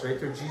existence, right?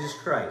 Through Jesus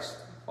Christ.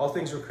 All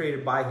things were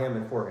created by him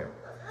and for him.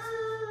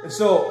 And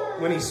so,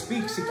 when he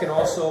speaks, he can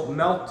also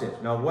melt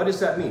it. Now, what does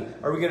that mean?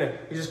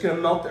 He's just going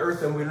to melt the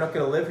earth and we're not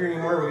going to live here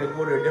anymore? We're going to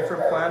go to a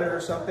different planet or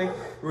something?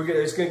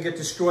 It's going to get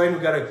destroyed.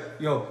 We've got to,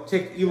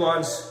 take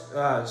Elon's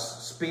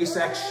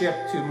SpaceX ship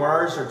to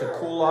Mars or to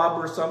Kolob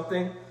or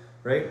something,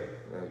 right?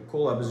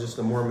 Kolob is just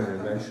a Mormon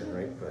invention,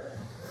 right?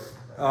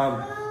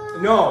 But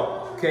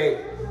no,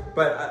 okay.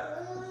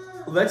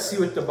 But let's see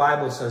what the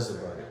Bible says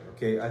about it,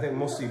 okay? I think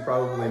most of you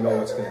probably know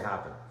what's going to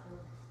happen.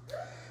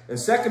 In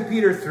 2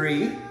 Peter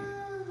 3,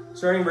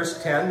 starting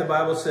verse 10, the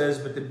Bible says,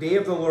 but the day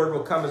of the Lord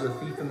will come as a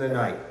thief in the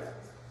night.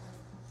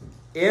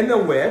 In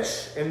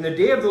the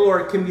day of the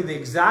Lord can be the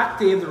exact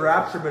day of the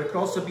rapture, but it can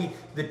also be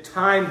the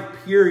time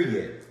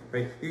period.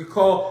 Right? You could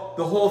call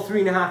the whole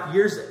 3.5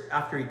 years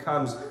after he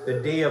comes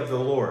the day of the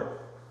Lord.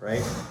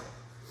 Right?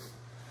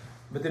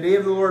 But the day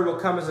of the Lord will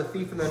come as a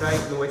thief in the night,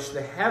 in which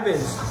the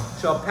heavens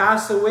shall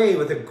pass away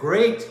with a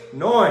great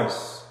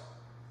noise.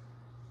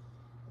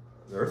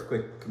 The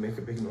earthquake can make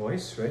a big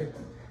noise, right?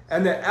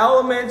 And the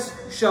elements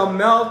shall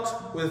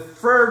melt with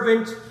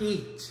fervent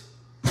heat.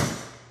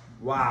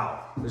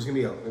 Wow. There's going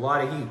to be a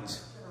lot of heat.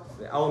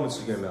 The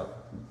elements are going to melt.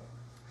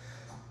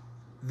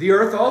 The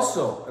earth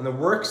also, and the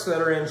works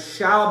that are in,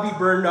 shall be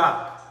burned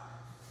up.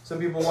 Some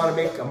people want to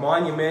make a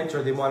monument,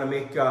 or they want to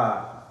make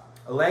a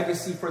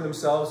legacy for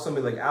themselves.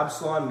 Somebody like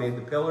Absalom made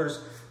the pillars.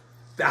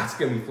 That's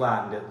going to be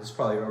flattened. It's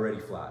probably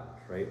already flattened,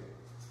 right?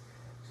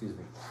 Excuse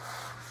me.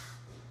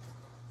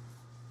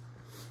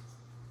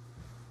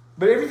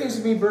 But everything's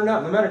going to be burned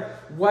up, no matter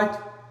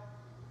what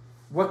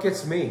what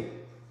gets made?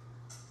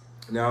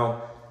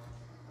 Now,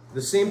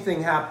 the same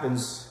thing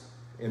happens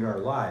in our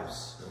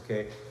lives,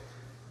 okay?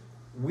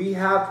 We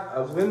have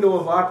a window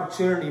of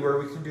opportunity where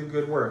we can do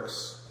good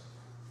works.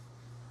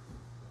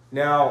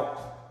 Now,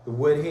 the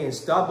wood, hay, and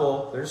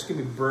stubble, they're just going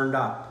to be burned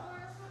up.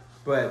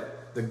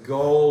 But the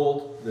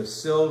gold, the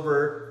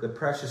silver, the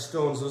precious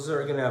stones, those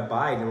are going to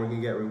abide, and we're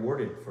going to get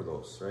rewarded for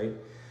those, right?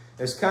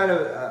 It's kind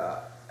of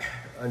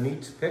a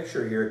neat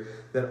picture here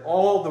that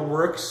all the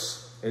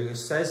works, it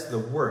says the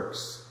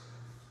works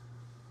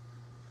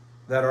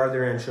that are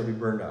therein shall be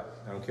burned up.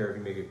 I don't care if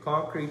you make it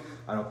concrete.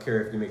 I don't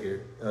care if you make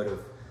it out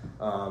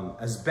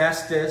of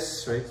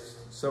asbestos, right?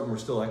 Something we're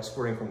still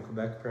exporting from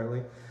Quebec,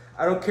 apparently.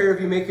 I don't care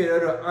if you make it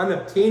out of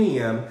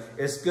unobtainium.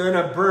 It's going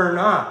to burn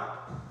up.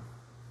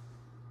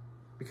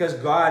 Because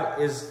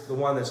God is the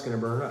one that's going to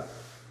burn up.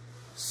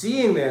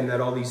 Seeing then that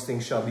all these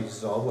things shall be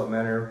dissolved, what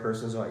manner of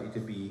persons ought you to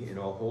be in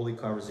all holy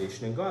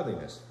conversation and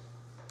godliness?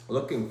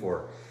 Looking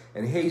for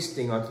and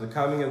hasting unto the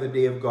coming of the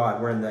day of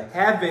God, wherein the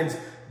heavens,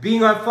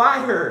 being on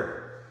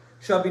fire,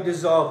 shall be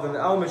dissolved, and the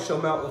elements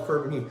shall melt with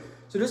fervent heat.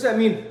 So does that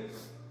mean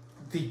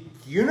the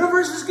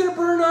universe is going to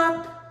burn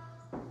up?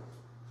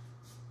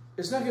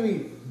 It's not going to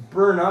be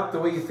burn up the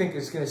way you think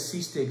it's going to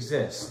cease to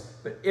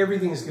exist. But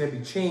everything is going to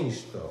be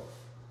changed, though.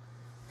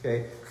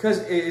 Okay? Because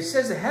it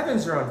says the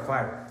heavens are on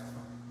fire.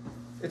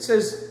 It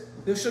says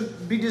they shall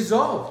be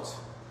dissolved.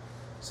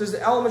 It says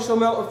the elements shall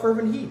melt with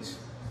fervent heat.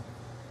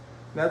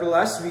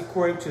 Nevertheless, we,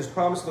 according to his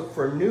promise, look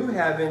for new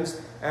heavens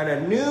and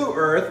a new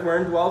earth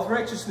wherein dwelleth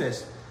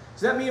righteousness.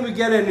 Does that mean we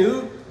get a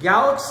new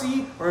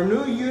galaxy or a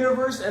new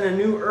universe and a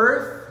new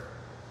earth?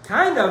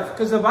 Kind of,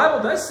 because the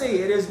Bible does say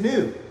it is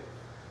new.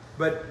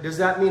 But does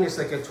that mean it's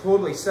like a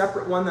totally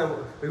separate one that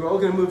we're all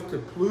going to move to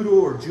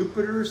Pluto or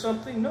Jupiter or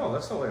something? No,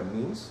 that's not what it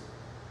means.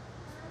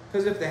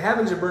 Because if the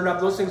heavens are burned up,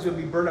 those things would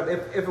be burned up.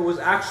 If it was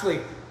actually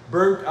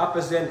burnt up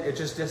as in it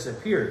just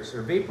disappears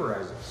or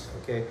vaporizes,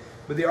 okay?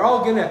 But they're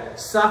all going to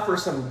suffer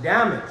some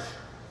damage.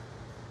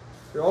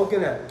 They're all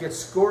going to get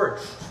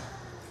scorched.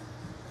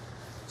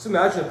 Just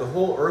imagine if the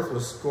whole earth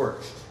was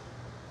scorched.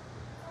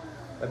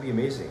 That'd be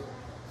amazing.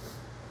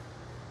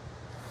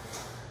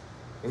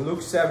 In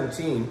Luke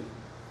 17,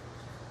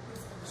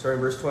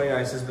 starting verse 29,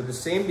 it says, but the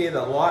same day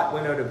that Lot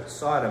went out of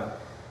Sodom,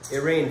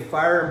 it rained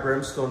fire and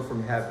brimstone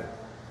from heaven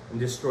and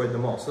destroyed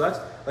them all. So that's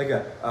like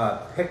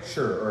a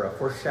picture or a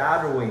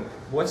foreshadowing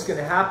of what's going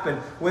to happen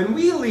when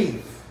we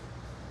leave.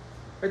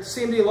 Right? The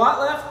same day Lot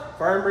left,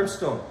 fire and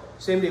brimstone.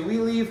 Same day we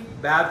leave,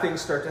 bad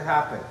things start to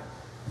happen.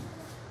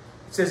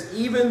 It says,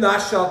 even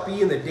thus shall it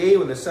be in the day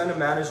when the Son of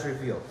Man is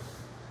revealed.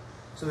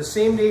 So the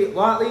same day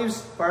Lot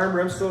leaves, fire and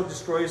brimstone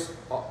destroys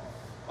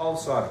all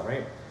Sodom,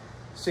 right?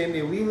 Same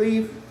day we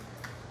leave,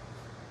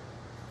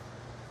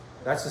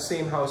 that's the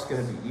same how it's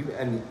going to be.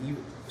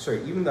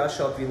 Even thus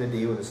shall it be in the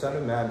day when the Son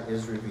of Man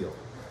is revealed.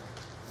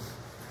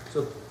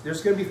 So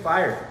there's going to be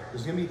fire.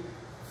 There's going to be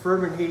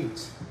fervent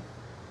heat.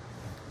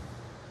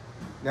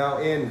 Now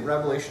in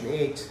Revelation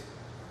 8,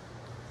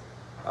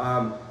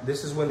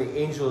 this is when the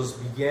angels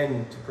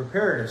begin to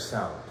prepare to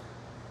sound.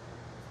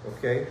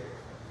 Okay?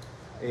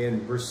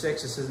 In verse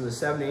 6, it says, and the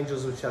seven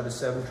angels which have the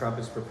seven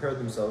trumpets prepared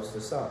themselves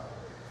to sound.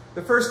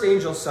 The first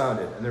angel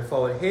sounded, and there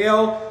followed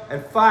hail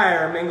and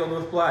fire mingled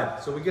with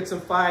blood. So we get some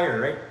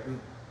fire, right? And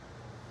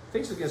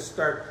things are going to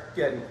start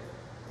getting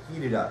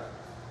heated up.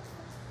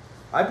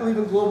 I believe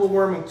in global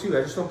warming too.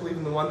 I just don't believe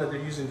in the one that they're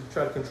using to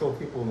try to control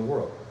people in the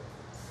world.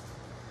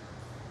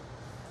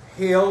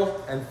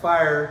 Hail and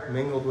fire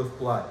mingled with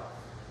blood.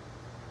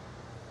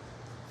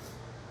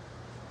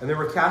 And they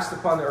were cast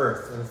upon the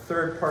earth, and a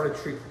third part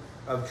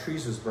of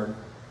trees was burned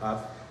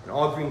up, and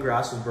all green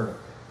grass was burned up.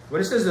 When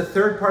it says the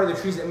third part of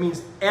the trees, it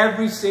means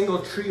every single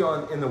tree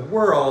in the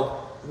world,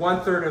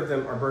 1/3 of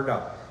them are burned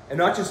up. And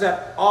not just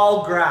that,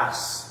 all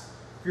grass.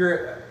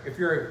 If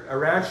you're a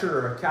rancher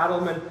or a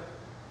cattleman,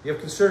 you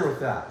have concern with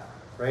that,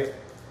 right?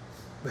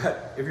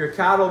 But if you're a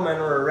cattleman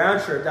or a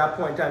rancher, at that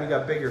point in time, you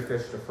got bigger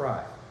fish to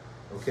fry,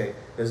 okay?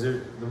 Because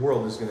the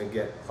world is going to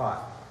get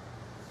hot.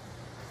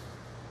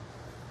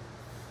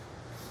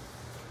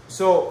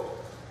 So,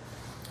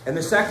 and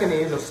the second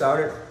angel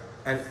sounded,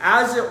 and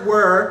as it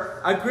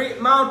were, a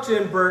great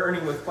mountain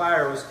burning with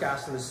fire was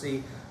cast in the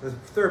sea. The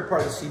third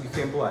part of the sea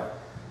became blood.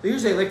 They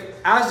usually, like,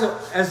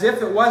 as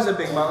if it was a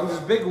big mountain, this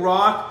big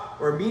rock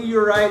or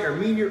meteorite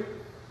or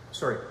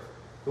sorry,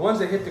 the ones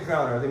that hit the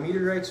ground, are they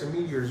meteorites or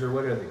meteors or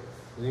what are they?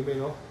 Does anybody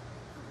know?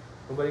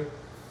 Nobody?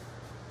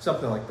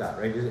 Something like that,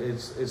 right?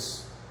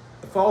 It's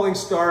the falling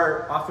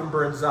star often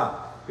burns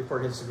up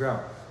before it hits the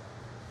ground.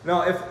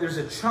 Now, if there's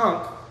a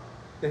chunk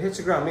that hits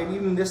the ground, maybe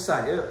even this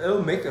side,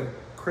 it'll make a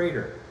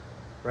crater,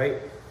 right?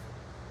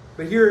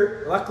 But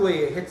here, luckily,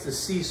 it hits the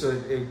sea, so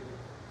it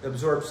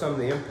absorbs some of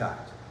the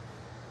impact.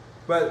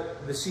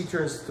 But the sea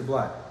turns to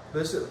blood.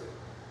 This is,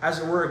 as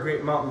it were, a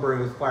great mountain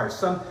burning with fire.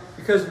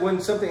 Because when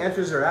something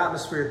enters our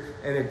atmosphere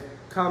and it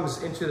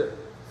comes into the,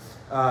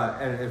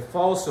 and it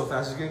falls so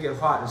fast, it's going to get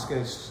hot and it's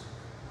going to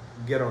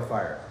get on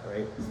fire,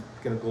 right?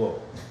 It's going to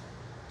glow.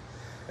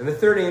 And the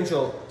third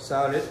angel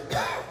sounded,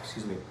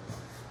 excuse me,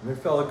 And there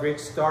fell a great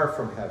star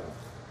from heaven,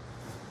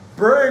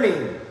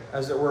 burning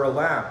as it were a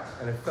lamp,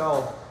 and it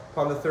fell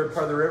upon the third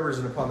part of the rivers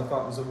and upon the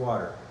fountains of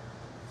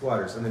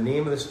waters. And the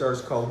name of the star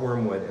is called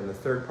Wormwood, and the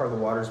third part of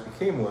the waters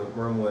became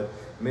wormwood.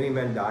 Many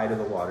men died of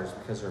the waters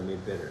because they were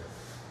made bitter.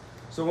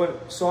 So when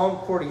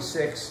Psalm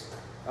 46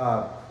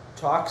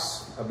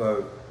 talks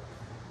about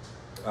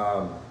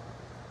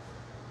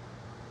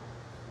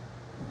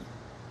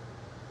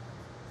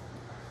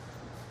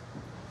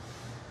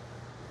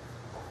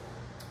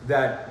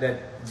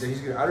that he's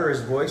going to utter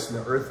his voice and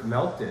the earth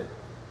melted.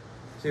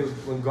 See,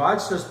 when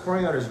God starts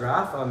pouring out his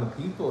wrath on the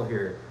people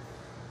here,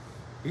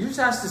 he just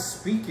has to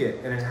speak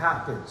it and it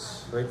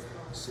happens, right?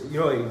 So, you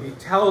know, he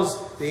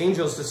tells the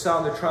angels to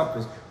sound the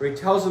trumpets, or he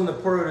tells them to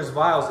pour out his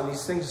vials, and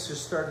these things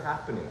just start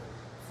happening.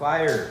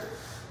 Fire,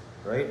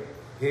 right?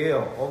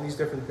 Hail, all these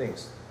different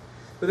things.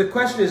 But the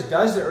question is,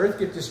 does the earth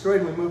get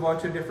destroyed and we move on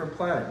to a different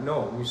planet?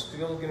 No, we're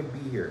still going to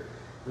be here.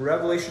 In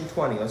Revelation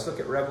 20, let's look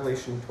at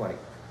Revelation 20.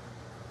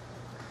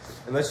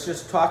 And let's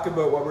just talk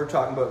about what we're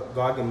talking about,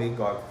 Gog and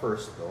Magog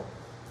first, though.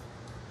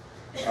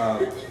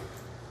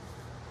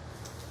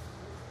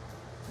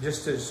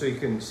 So you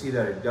can see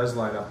that it does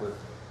line up with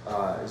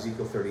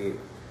Ezekiel 38. It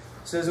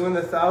says, when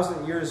the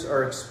 1,000 years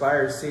are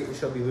expired, Satan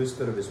shall be loosed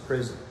out of his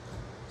prison.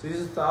 So these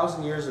are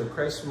 1,000 years of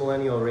Christ's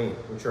millennial reign,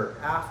 which are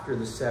after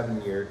the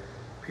 7-year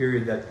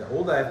period that the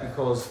old IFB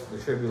calls the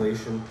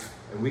tribulation,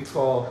 and we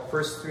call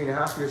first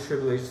 3.5 years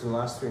tribulation and the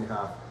last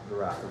 3.5 the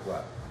wrath of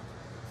God.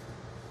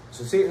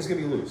 So Satan's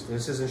going to be loosed. And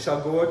it says, and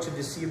shall go out to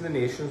deceive the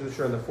nations which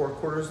are in the four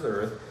quarters of the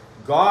earth,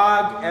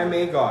 Gog and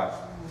Magog,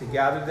 to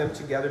gather them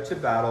together to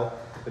battle,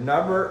 the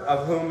number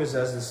of whom is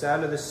as the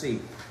sand of the sea.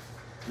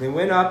 And they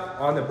went up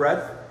on the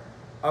breadth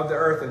of the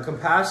earth and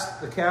compassed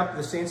the camp of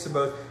the saints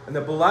about, and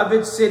the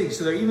beloved city.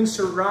 So they're even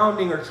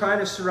surrounding or trying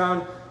to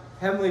surround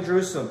heavenly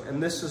Jerusalem.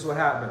 And this is what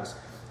happens.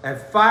 And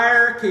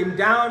fire came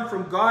down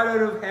from God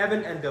out of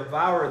heaven and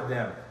devoured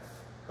them.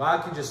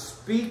 God can just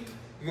speak.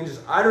 He can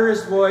just utter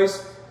his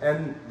voice,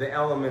 and the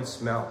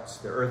elements melt.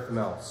 The earth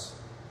melts.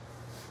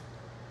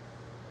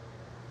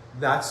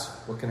 That's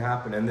what can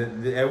happen.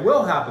 And it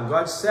will happen.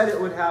 God said it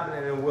would happen,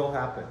 and it will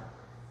happen.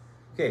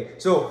 Okay,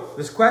 so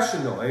this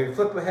question, though, I mean,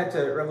 flip ahead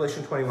to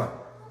Revelation 21.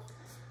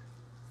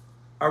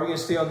 Are we going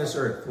to stay on this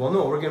earth? Well,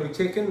 no, we're going to be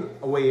taken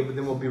away, but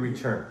then we'll be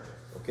returned.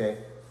 Okay?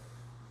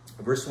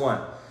 Verse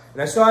 1.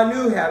 And I saw a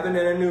new heaven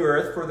and a new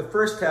earth, for the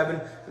first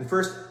heaven and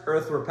first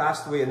earth were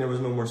passed away, and there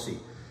was no more sea.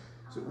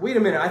 So, wait a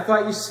minute, I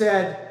thought you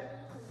said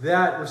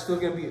that we're still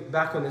going to be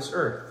back on this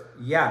earth.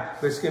 Yeah,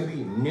 but it's going to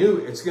be new.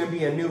 It's going to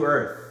be a new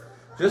earth.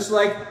 Just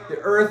like the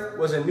earth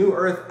was a new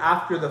earth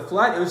after the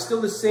flood, it was still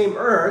the same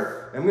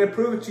earth. I'm going to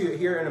prove it to you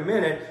here in a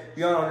minute,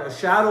 beyond a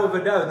shadow of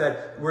a doubt,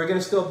 that we're going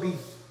to still be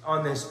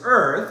on this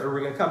earth, or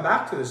we're going to come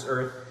back to this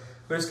earth,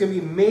 but it's going to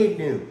be made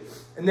new.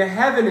 And the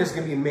heaven is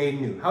going to be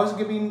made new. How is it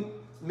going to be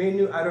made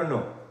new? I don't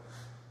know.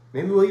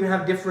 Maybe we'll even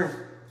have different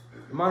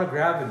amount of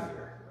gravity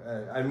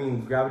here. I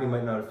mean, gravity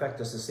might not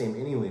affect us the same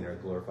anyway in our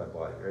glorified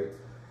body, right?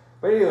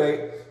 But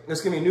anyway,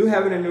 there's going to be a new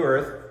heaven and new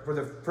earth, for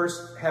the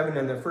first heaven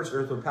and the first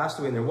earth were passed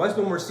away, and there was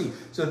no more sea.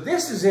 So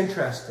this is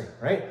interesting,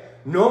 right?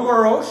 No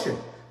more ocean.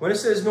 When it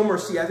says no more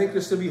sea, I think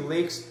there'll still be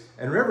lakes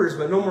and rivers,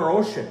 but no more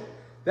ocean.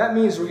 That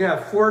means we're going to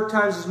have 4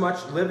 times as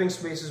much living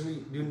space as we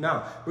do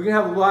now. We're going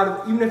to have a lot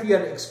of, even if you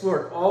had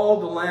explored all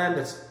the land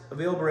that's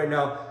available right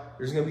now,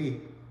 there's going to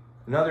be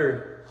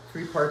another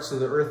 3 parts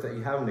of the earth that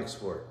you haven't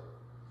explored.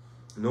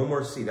 No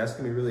more sea. That's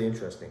going to be really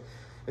interesting.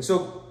 And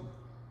so,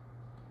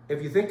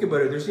 if you think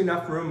about it, there's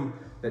enough room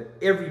that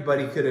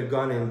everybody could have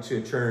gone into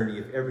eternity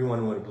if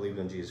everyone would have believed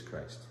in Jesus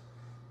Christ.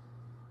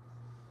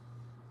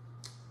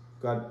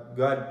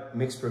 God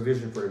makes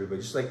provision for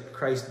everybody. Just like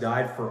Christ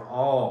died for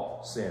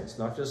all sins,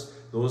 not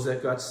just those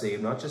that got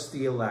saved, not just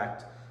the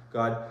elect.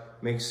 God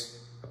makes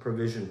a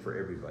provision for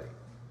everybody.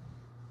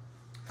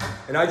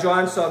 And I,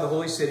 John, saw the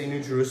holy city,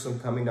 New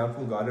Jerusalem, coming down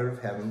from God out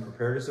of heaven,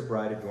 prepared as a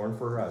bride adorned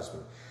for her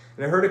husband.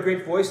 And I heard a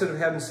great voice out of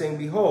heaven saying,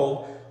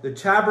 behold, the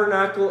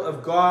tabernacle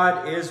of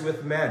God is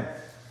with men.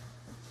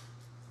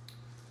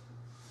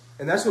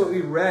 And that's what we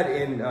read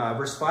in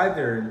verse 5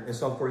 there in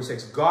Psalm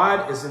 46.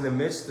 God is in the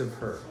midst of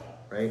her,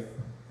 right?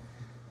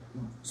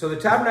 So the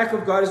tabernacle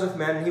of God is with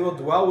men, and he will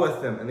dwell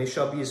with them, and they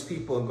shall be his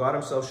people, and God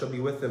himself shall be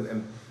with them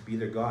and be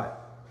their God.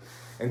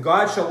 And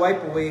God shall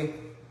wipe away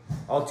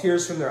all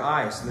tears from their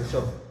eyes, and there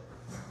shall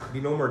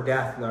be no more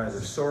death, neither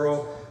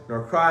sorrow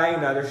nor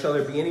crying, neither shall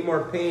there be any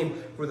more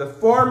pain, for the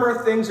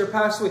former things are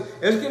passed away.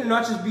 It's going to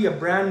not just be a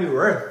brand new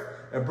earth,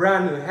 a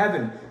brand new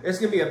heaven. It's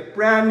going to be a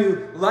brand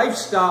new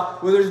lifestyle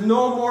where there's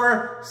no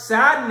more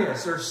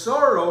sadness or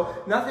sorrow,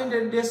 nothing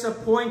to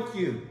disappoint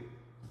you.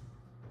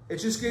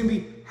 It's just going to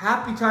be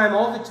happy time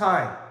all the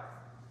time.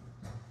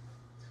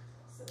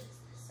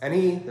 And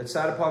he that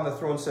sat upon the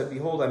throne said,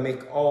 behold, I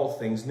make all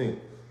things new.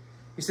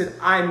 He said,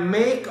 I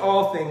make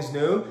all things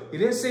new. He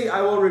didn't say,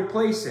 I will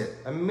replace it.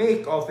 I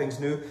make all things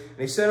new. And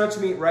he said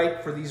unto me,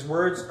 write, for these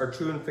words are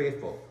true and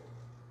faithful.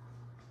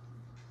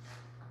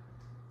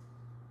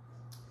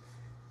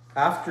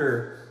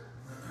 After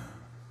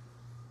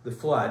the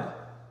flood,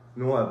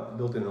 Noah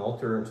built an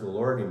altar unto the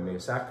Lord, and he made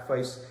a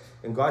sacrifice,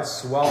 and God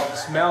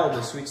smelled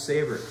the sweet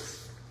savor.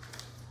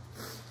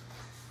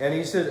 And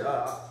he said,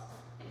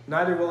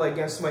 neither will I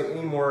again smite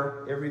any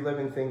more every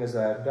living thing as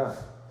I have done.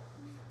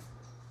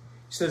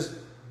 He says,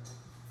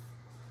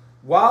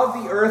 while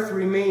the earth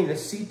remaineth,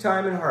 seed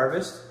time and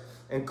harvest,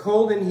 and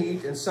cold and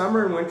heat, and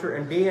summer and winter,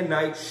 and day and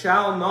night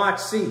shall not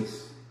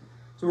cease.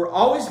 So we're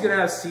always going to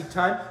have seed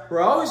time.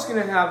 We're always going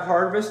to have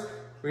harvest.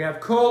 We're going to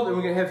have cold, and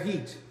we're going to have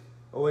heat.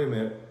 Oh, wait a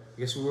minute. I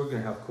guess we were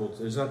going to have cold.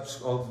 It's not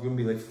just all going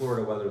to be like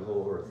Florida weather the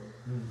whole earth.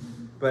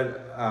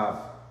 But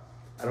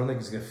I don't think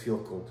it's going to feel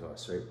cold to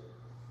us, right?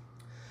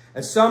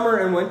 And summer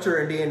and winter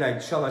and day and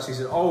night shall not cease.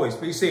 It always.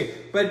 But you say,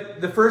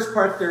 but the first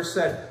part there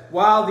said,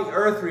 while the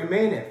earth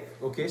remaineth.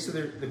 Okay, so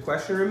the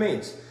question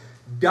remains.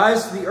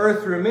 Does the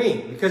earth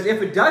remain? Because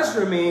if it does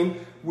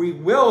remain, we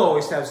will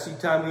always have seed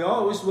time. We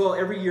always will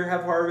every year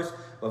have harvest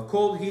of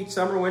cold, heat,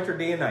 summer, winter,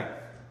 day and night.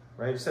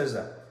 Right? It says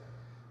that.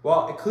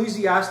 Well,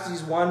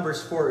 Ecclesiastes 1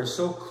 verse 4 is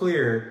so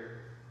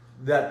clear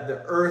that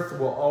the earth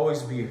will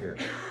always be here.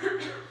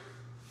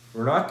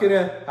 We're not going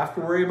to have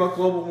to worry about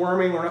global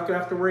warming. We're not going to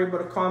have to worry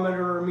about a comet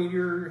or a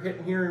meteor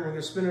hitting here and we're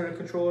going to spin it out of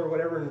control or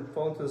whatever and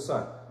fall into the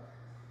sun.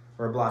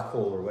 Or a black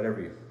hole or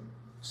whatever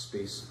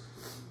space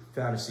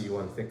fantasy you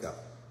want to think of.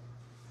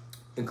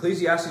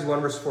 Ecclesiastes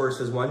 1 verse 4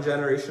 says, one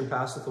generation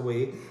passeth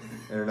away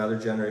and another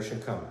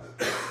generation cometh.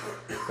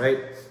 Right?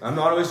 I'm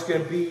not always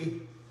going to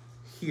be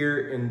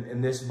here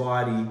in this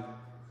body,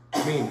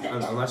 I mean,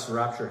 unless the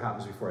rapture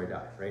happens before I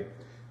die, right?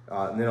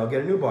 And then I'll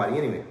get a new body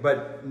anyway.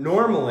 But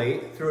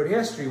normally, throughout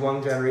history,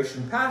 one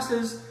generation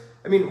passes.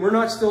 I mean, we're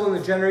not still in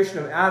the generation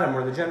of Adam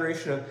or the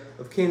generation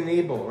of Cain and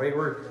Abel, right?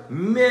 We're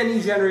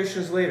many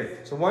generations later.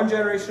 So one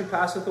generation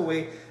passeth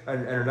away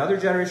and another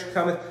generation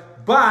cometh.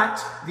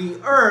 But the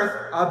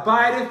earth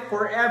abideth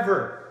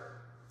forever.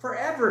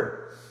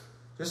 Forever.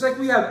 Just like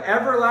we have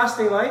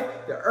everlasting life,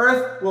 the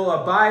earth will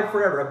abide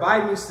forever.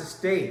 Abide means to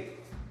stay.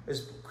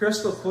 It's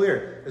crystal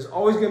clear. It's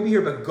always going to be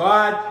here, but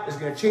God is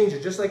going to change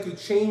it. Just like he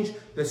changed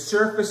the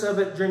surface of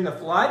it during the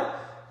flood,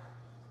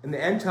 in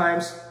the end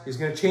times, he's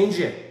going to change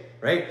it,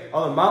 right?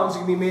 All the mountains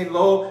are going to be made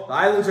low. The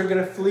islands are going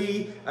to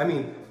flee. I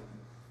mean,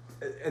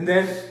 and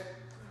then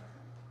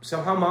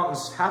somehow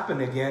mountains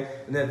happen again,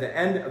 and then at the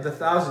end of the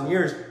 1,000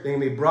 years, they're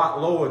going to be brought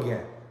low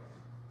again,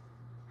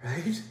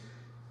 right?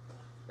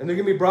 And they're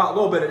going to be brought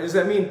low, but does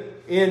that mean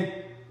in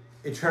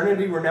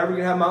eternity we're never going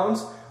to have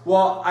mountains?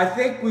 Well, I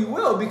think we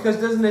will, because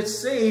doesn't it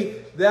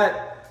say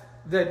that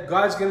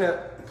God's going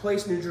to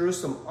place New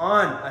Jerusalem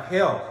on a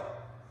hill?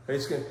 Right?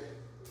 It's going to,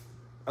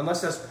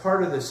 unless that's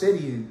part of the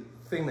city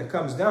thing that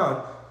comes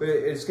down, but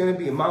it's going to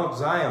be Mount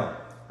Zion,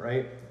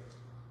 right?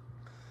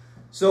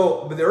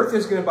 So, but the earth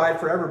is going to abide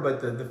forever,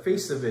 but the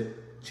face of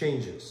it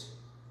changes.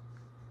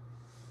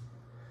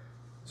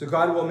 So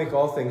God will make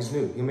all things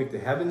new. He'll make the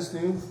heavens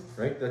new,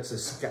 right?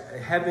 That's the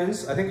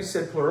heavens. I think he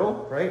said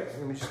plural, right?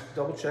 Let me just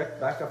double check,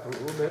 back up a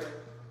little bit.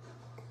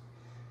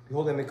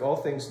 Behold, I make all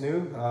things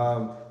new.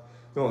 No,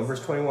 in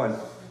verse 21.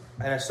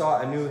 And I saw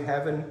a new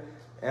heaven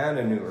and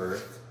a new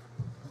earth.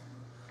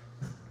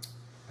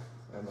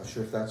 I'm not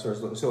sure if that's what I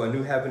was looking. So a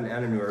new heaven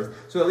and a new earth.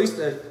 So at least,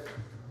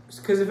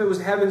 because if it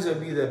was heavens, it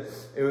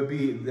would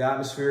be the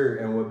atmosphere,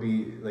 and it would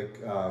be like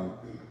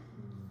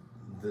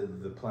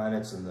the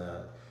planets and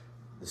the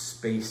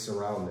space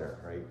around there,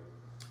 right?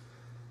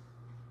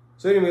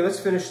 So anyway, let's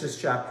finish this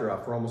chapter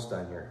off. We're almost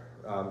done here.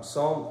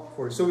 Psalm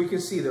 40. So we can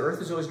see the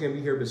earth is always going to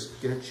be here, but it's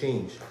going to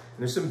change. And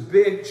there's some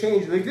big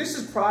change. Like this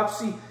is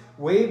prophecy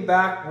way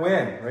back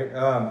when,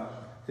 right?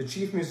 The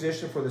chief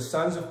musician for the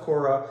sons of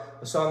Korah,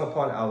 a song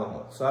upon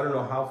Alamoth. So I don't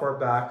know how far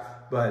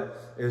back,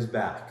 but it is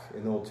back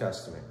in the Old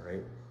Testament,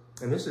 right?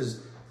 And this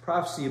is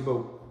prophecy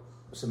about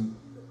some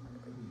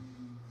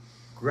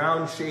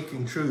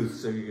ground-shaking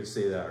truths, if you could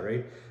say that,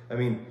 right? I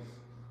mean,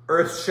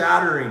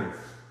 earth-shattering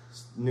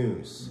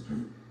news.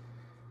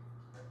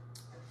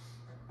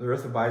 The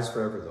earth abides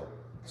forever, though.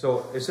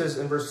 So it says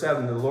in verse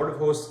 7, the Lord of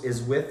hosts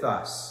is with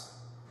us.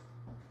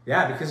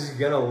 Yeah, because he's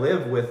going to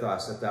live with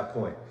us at that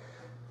point.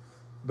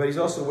 But he's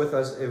also with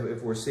us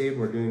if we're saved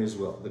and we're doing his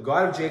will. The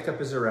God of Jacob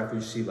is our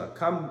refuge, Selah.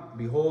 Come,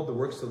 behold the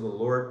works of the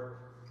Lord,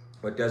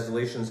 what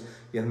desolations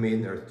he hath made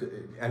in the earth.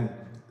 And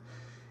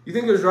you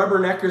think there's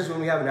rubberneckers when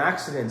we have an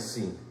accident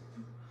scene.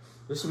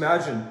 Just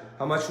imagine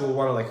how much we'll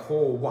want to like,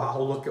 oh, wow,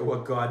 look at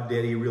what God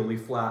did. He really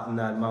flattened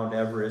that Mount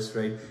Everest,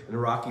 right? And the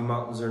Rocky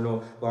Mountains are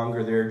no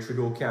longer there.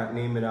 Trudeau can't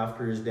name it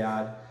after his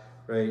dad,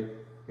 right?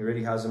 He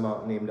already has a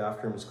mountain named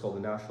after him. It's called the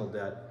National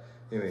Debt.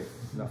 Anyway,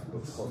 enough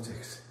about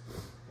politics.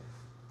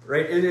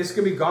 Right? It's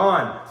going to be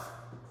gone.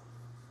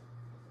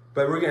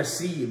 But we're going to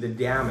see the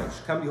damage.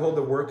 Come behold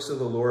the works of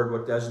the Lord,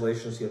 what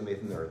desolations he hath made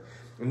in the earth.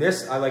 And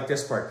this, I like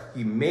this part.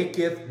 He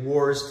maketh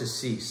wars to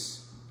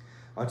cease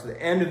unto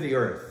the end of the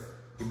earth.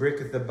 He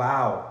breaketh the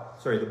bow,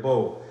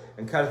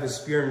 and cutteth the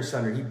spear in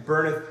sunder. He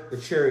burneth the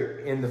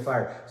chariot in the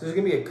fire. So there's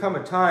going to come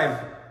a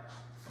time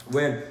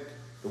when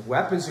the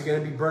weapons are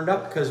going to be burned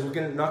up because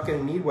we're not going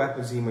to need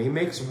weapons anymore. He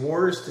makes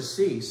wars to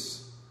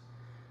cease.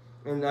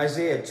 In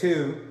Isaiah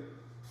 2,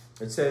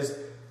 it says,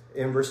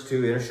 in verse 2,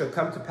 and it shall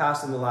come to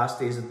pass in the last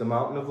days that the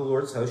mountain of the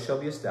Lord's house shall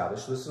be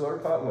established. This is what we're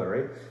talking about,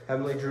 right?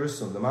 Heavenly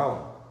Jerusalem, the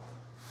mountain.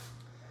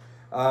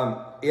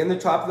 In the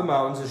top of the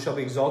mountains it shall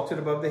be exalted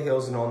above the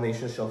hills, and all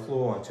nations shall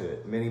flow unto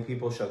it. Many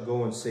people shall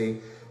go and say,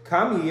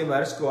 Come ye, and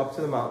let us go up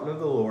to the mountain of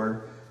the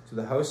Lord, to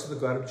the house of the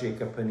God of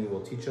Jacob, and he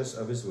will teach us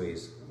of his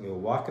ways. We will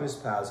walk in his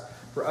paths.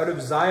 For out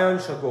of Zion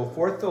shall go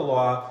forth the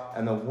law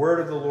and the word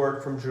of the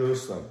Lord from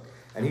Jerusalem.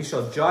 And he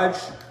shall judge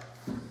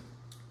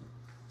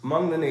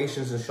among the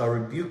nations, and shall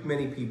rebuke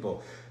many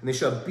people. And they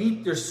shall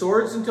beat their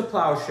swords into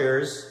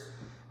plowshares,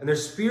 and their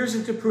spears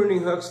into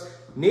pruning hooks.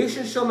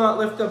 Nation shall not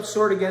lift up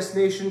sword against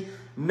nation,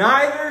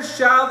 neither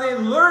shall they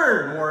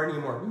learn war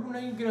anymore. We're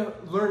not even going to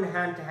learn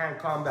hand-to-hand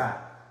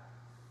combat.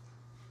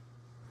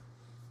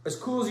 As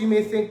cool as you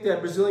may think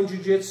that Brazilian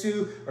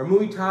Jiu-Jitsu or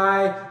Muay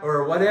Thai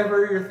or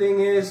whatever your thing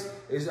is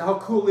how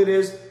cool it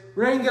is,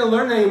 we're not even going to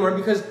learn that anymore,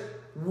 because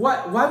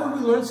why would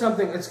we learn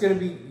something that's going to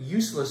be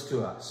useless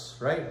to us,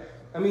 right?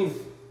 I mean,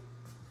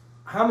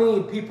 how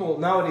many people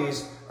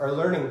nowadays are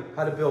learning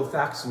how to build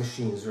fax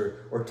machines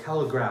or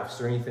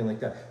telegraphs or anything like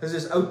that? Because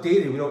it's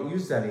outdated. We don't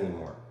use that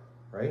anymore,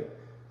 right?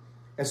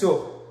 And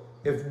so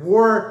if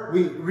war,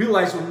 we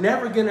realize we're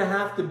never going to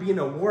have to be in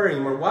a war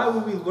anymore. Why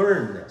would we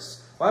learn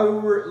this? Why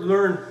would we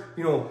learn,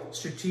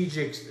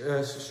 strategic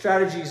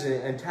strategies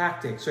and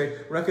tactics, right?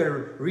 We're not going to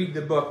read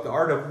the book, The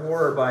Art of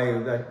War by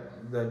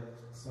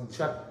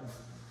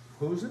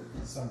who is it?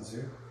 Sun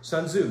Tzu.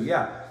 Sun Tzu,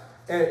 yeah.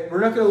 And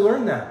we're not going to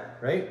learn that,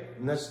 right?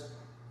 And that's,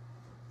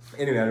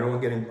 anyway, I don't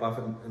want to get off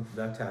into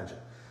that tangent.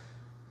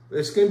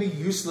 It's going to be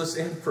useless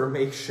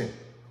information.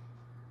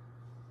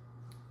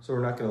 So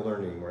we're not going to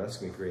learn anymore. That's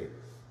going to be great.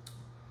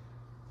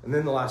 And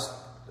then the last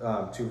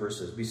two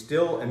verses. Be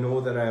still and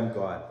know that I am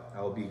God.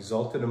 I will be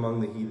exalted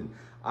among the heathen.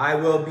 I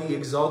will be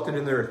exalted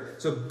in the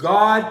earth. So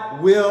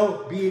God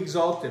will be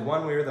exalted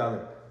one way or the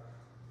other.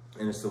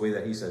 And it's the way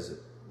that he says it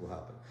will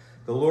happen.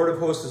 The Lord of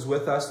hosts is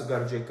with us. The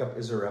God of Jacob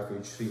is our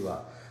refuge.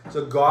 Selah.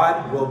 So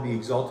God will be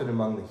exalted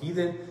among the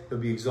heathen. He'll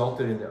be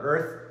exalted in the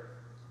earth.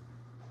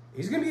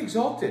 He's going to be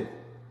exalted.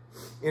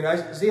 In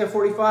Isaiah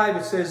 45,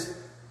 it says,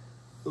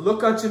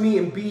 Look unto me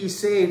and be ye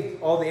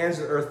saved, all the ends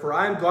of the earth, for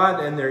I am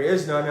God and there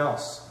is none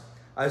else.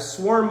 I have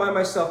sworn by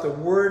myself, the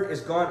word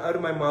is gone out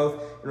of my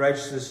mouth in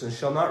righteousness and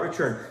shall not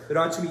return. That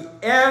unto me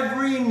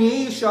every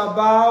knee shall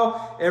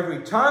bow,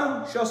 every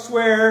tongue shall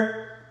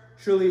swear.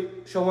 Surely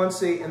shall one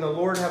say, In the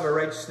Lord have a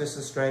righteousness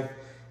and strength.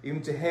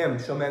 Even to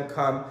him shall men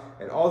come,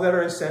 and all that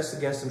are incensed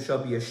against him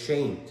shall be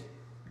ashamed.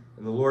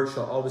 And the Lord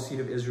shall all the seed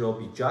of Israel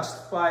be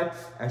justified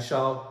and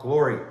shall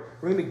glory.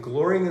 We're going to be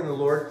glorying in the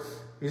Lord.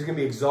 He's going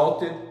to be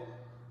exalted.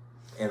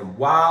 And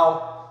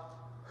wow,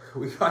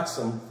 we got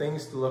some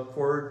things to look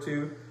forward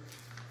to.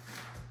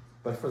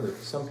 But for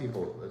some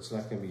people, it's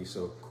not going to be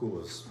so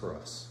cool as for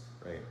us,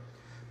 right?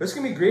 But it's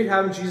going to be great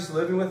having Jesus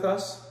living with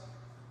us.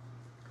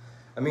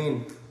 I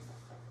mean,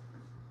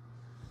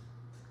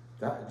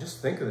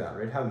 just think of that,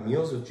 right? Having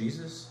meals with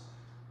Jesus,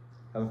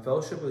 having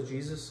fellowship with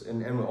Jesus,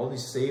 and with all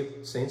these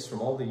saved saints from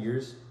all the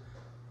years.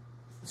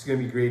 It's going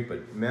to be great,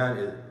 but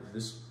man,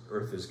 this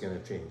earth is going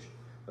to change.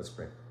 Let's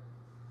pray.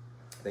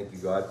 Thank you,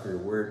 God, for your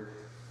word.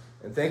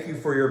 And thank you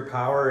for your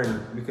power,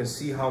 and we can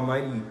see how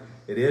mighty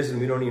it is,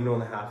 and we don't even know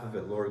the half of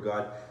it, Lord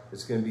God.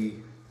 It's going to be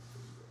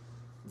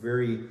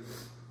very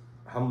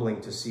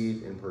humbling to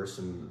see in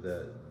person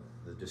the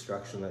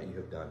destruction that you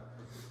have done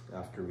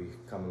after we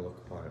come and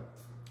look upon it.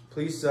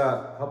 Please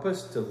help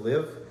us to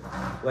live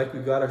like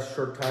we've got a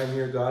short time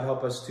here, God.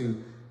 Help us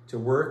to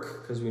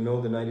work, because we know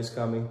the night is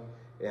coming.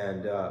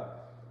 And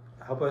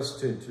help us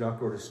to not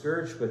grow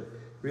discouraged, but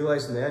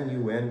realize in the end you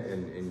win,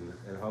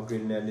 and how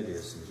great an end it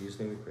is. In Jesus'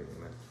 name we pray,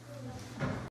 amen.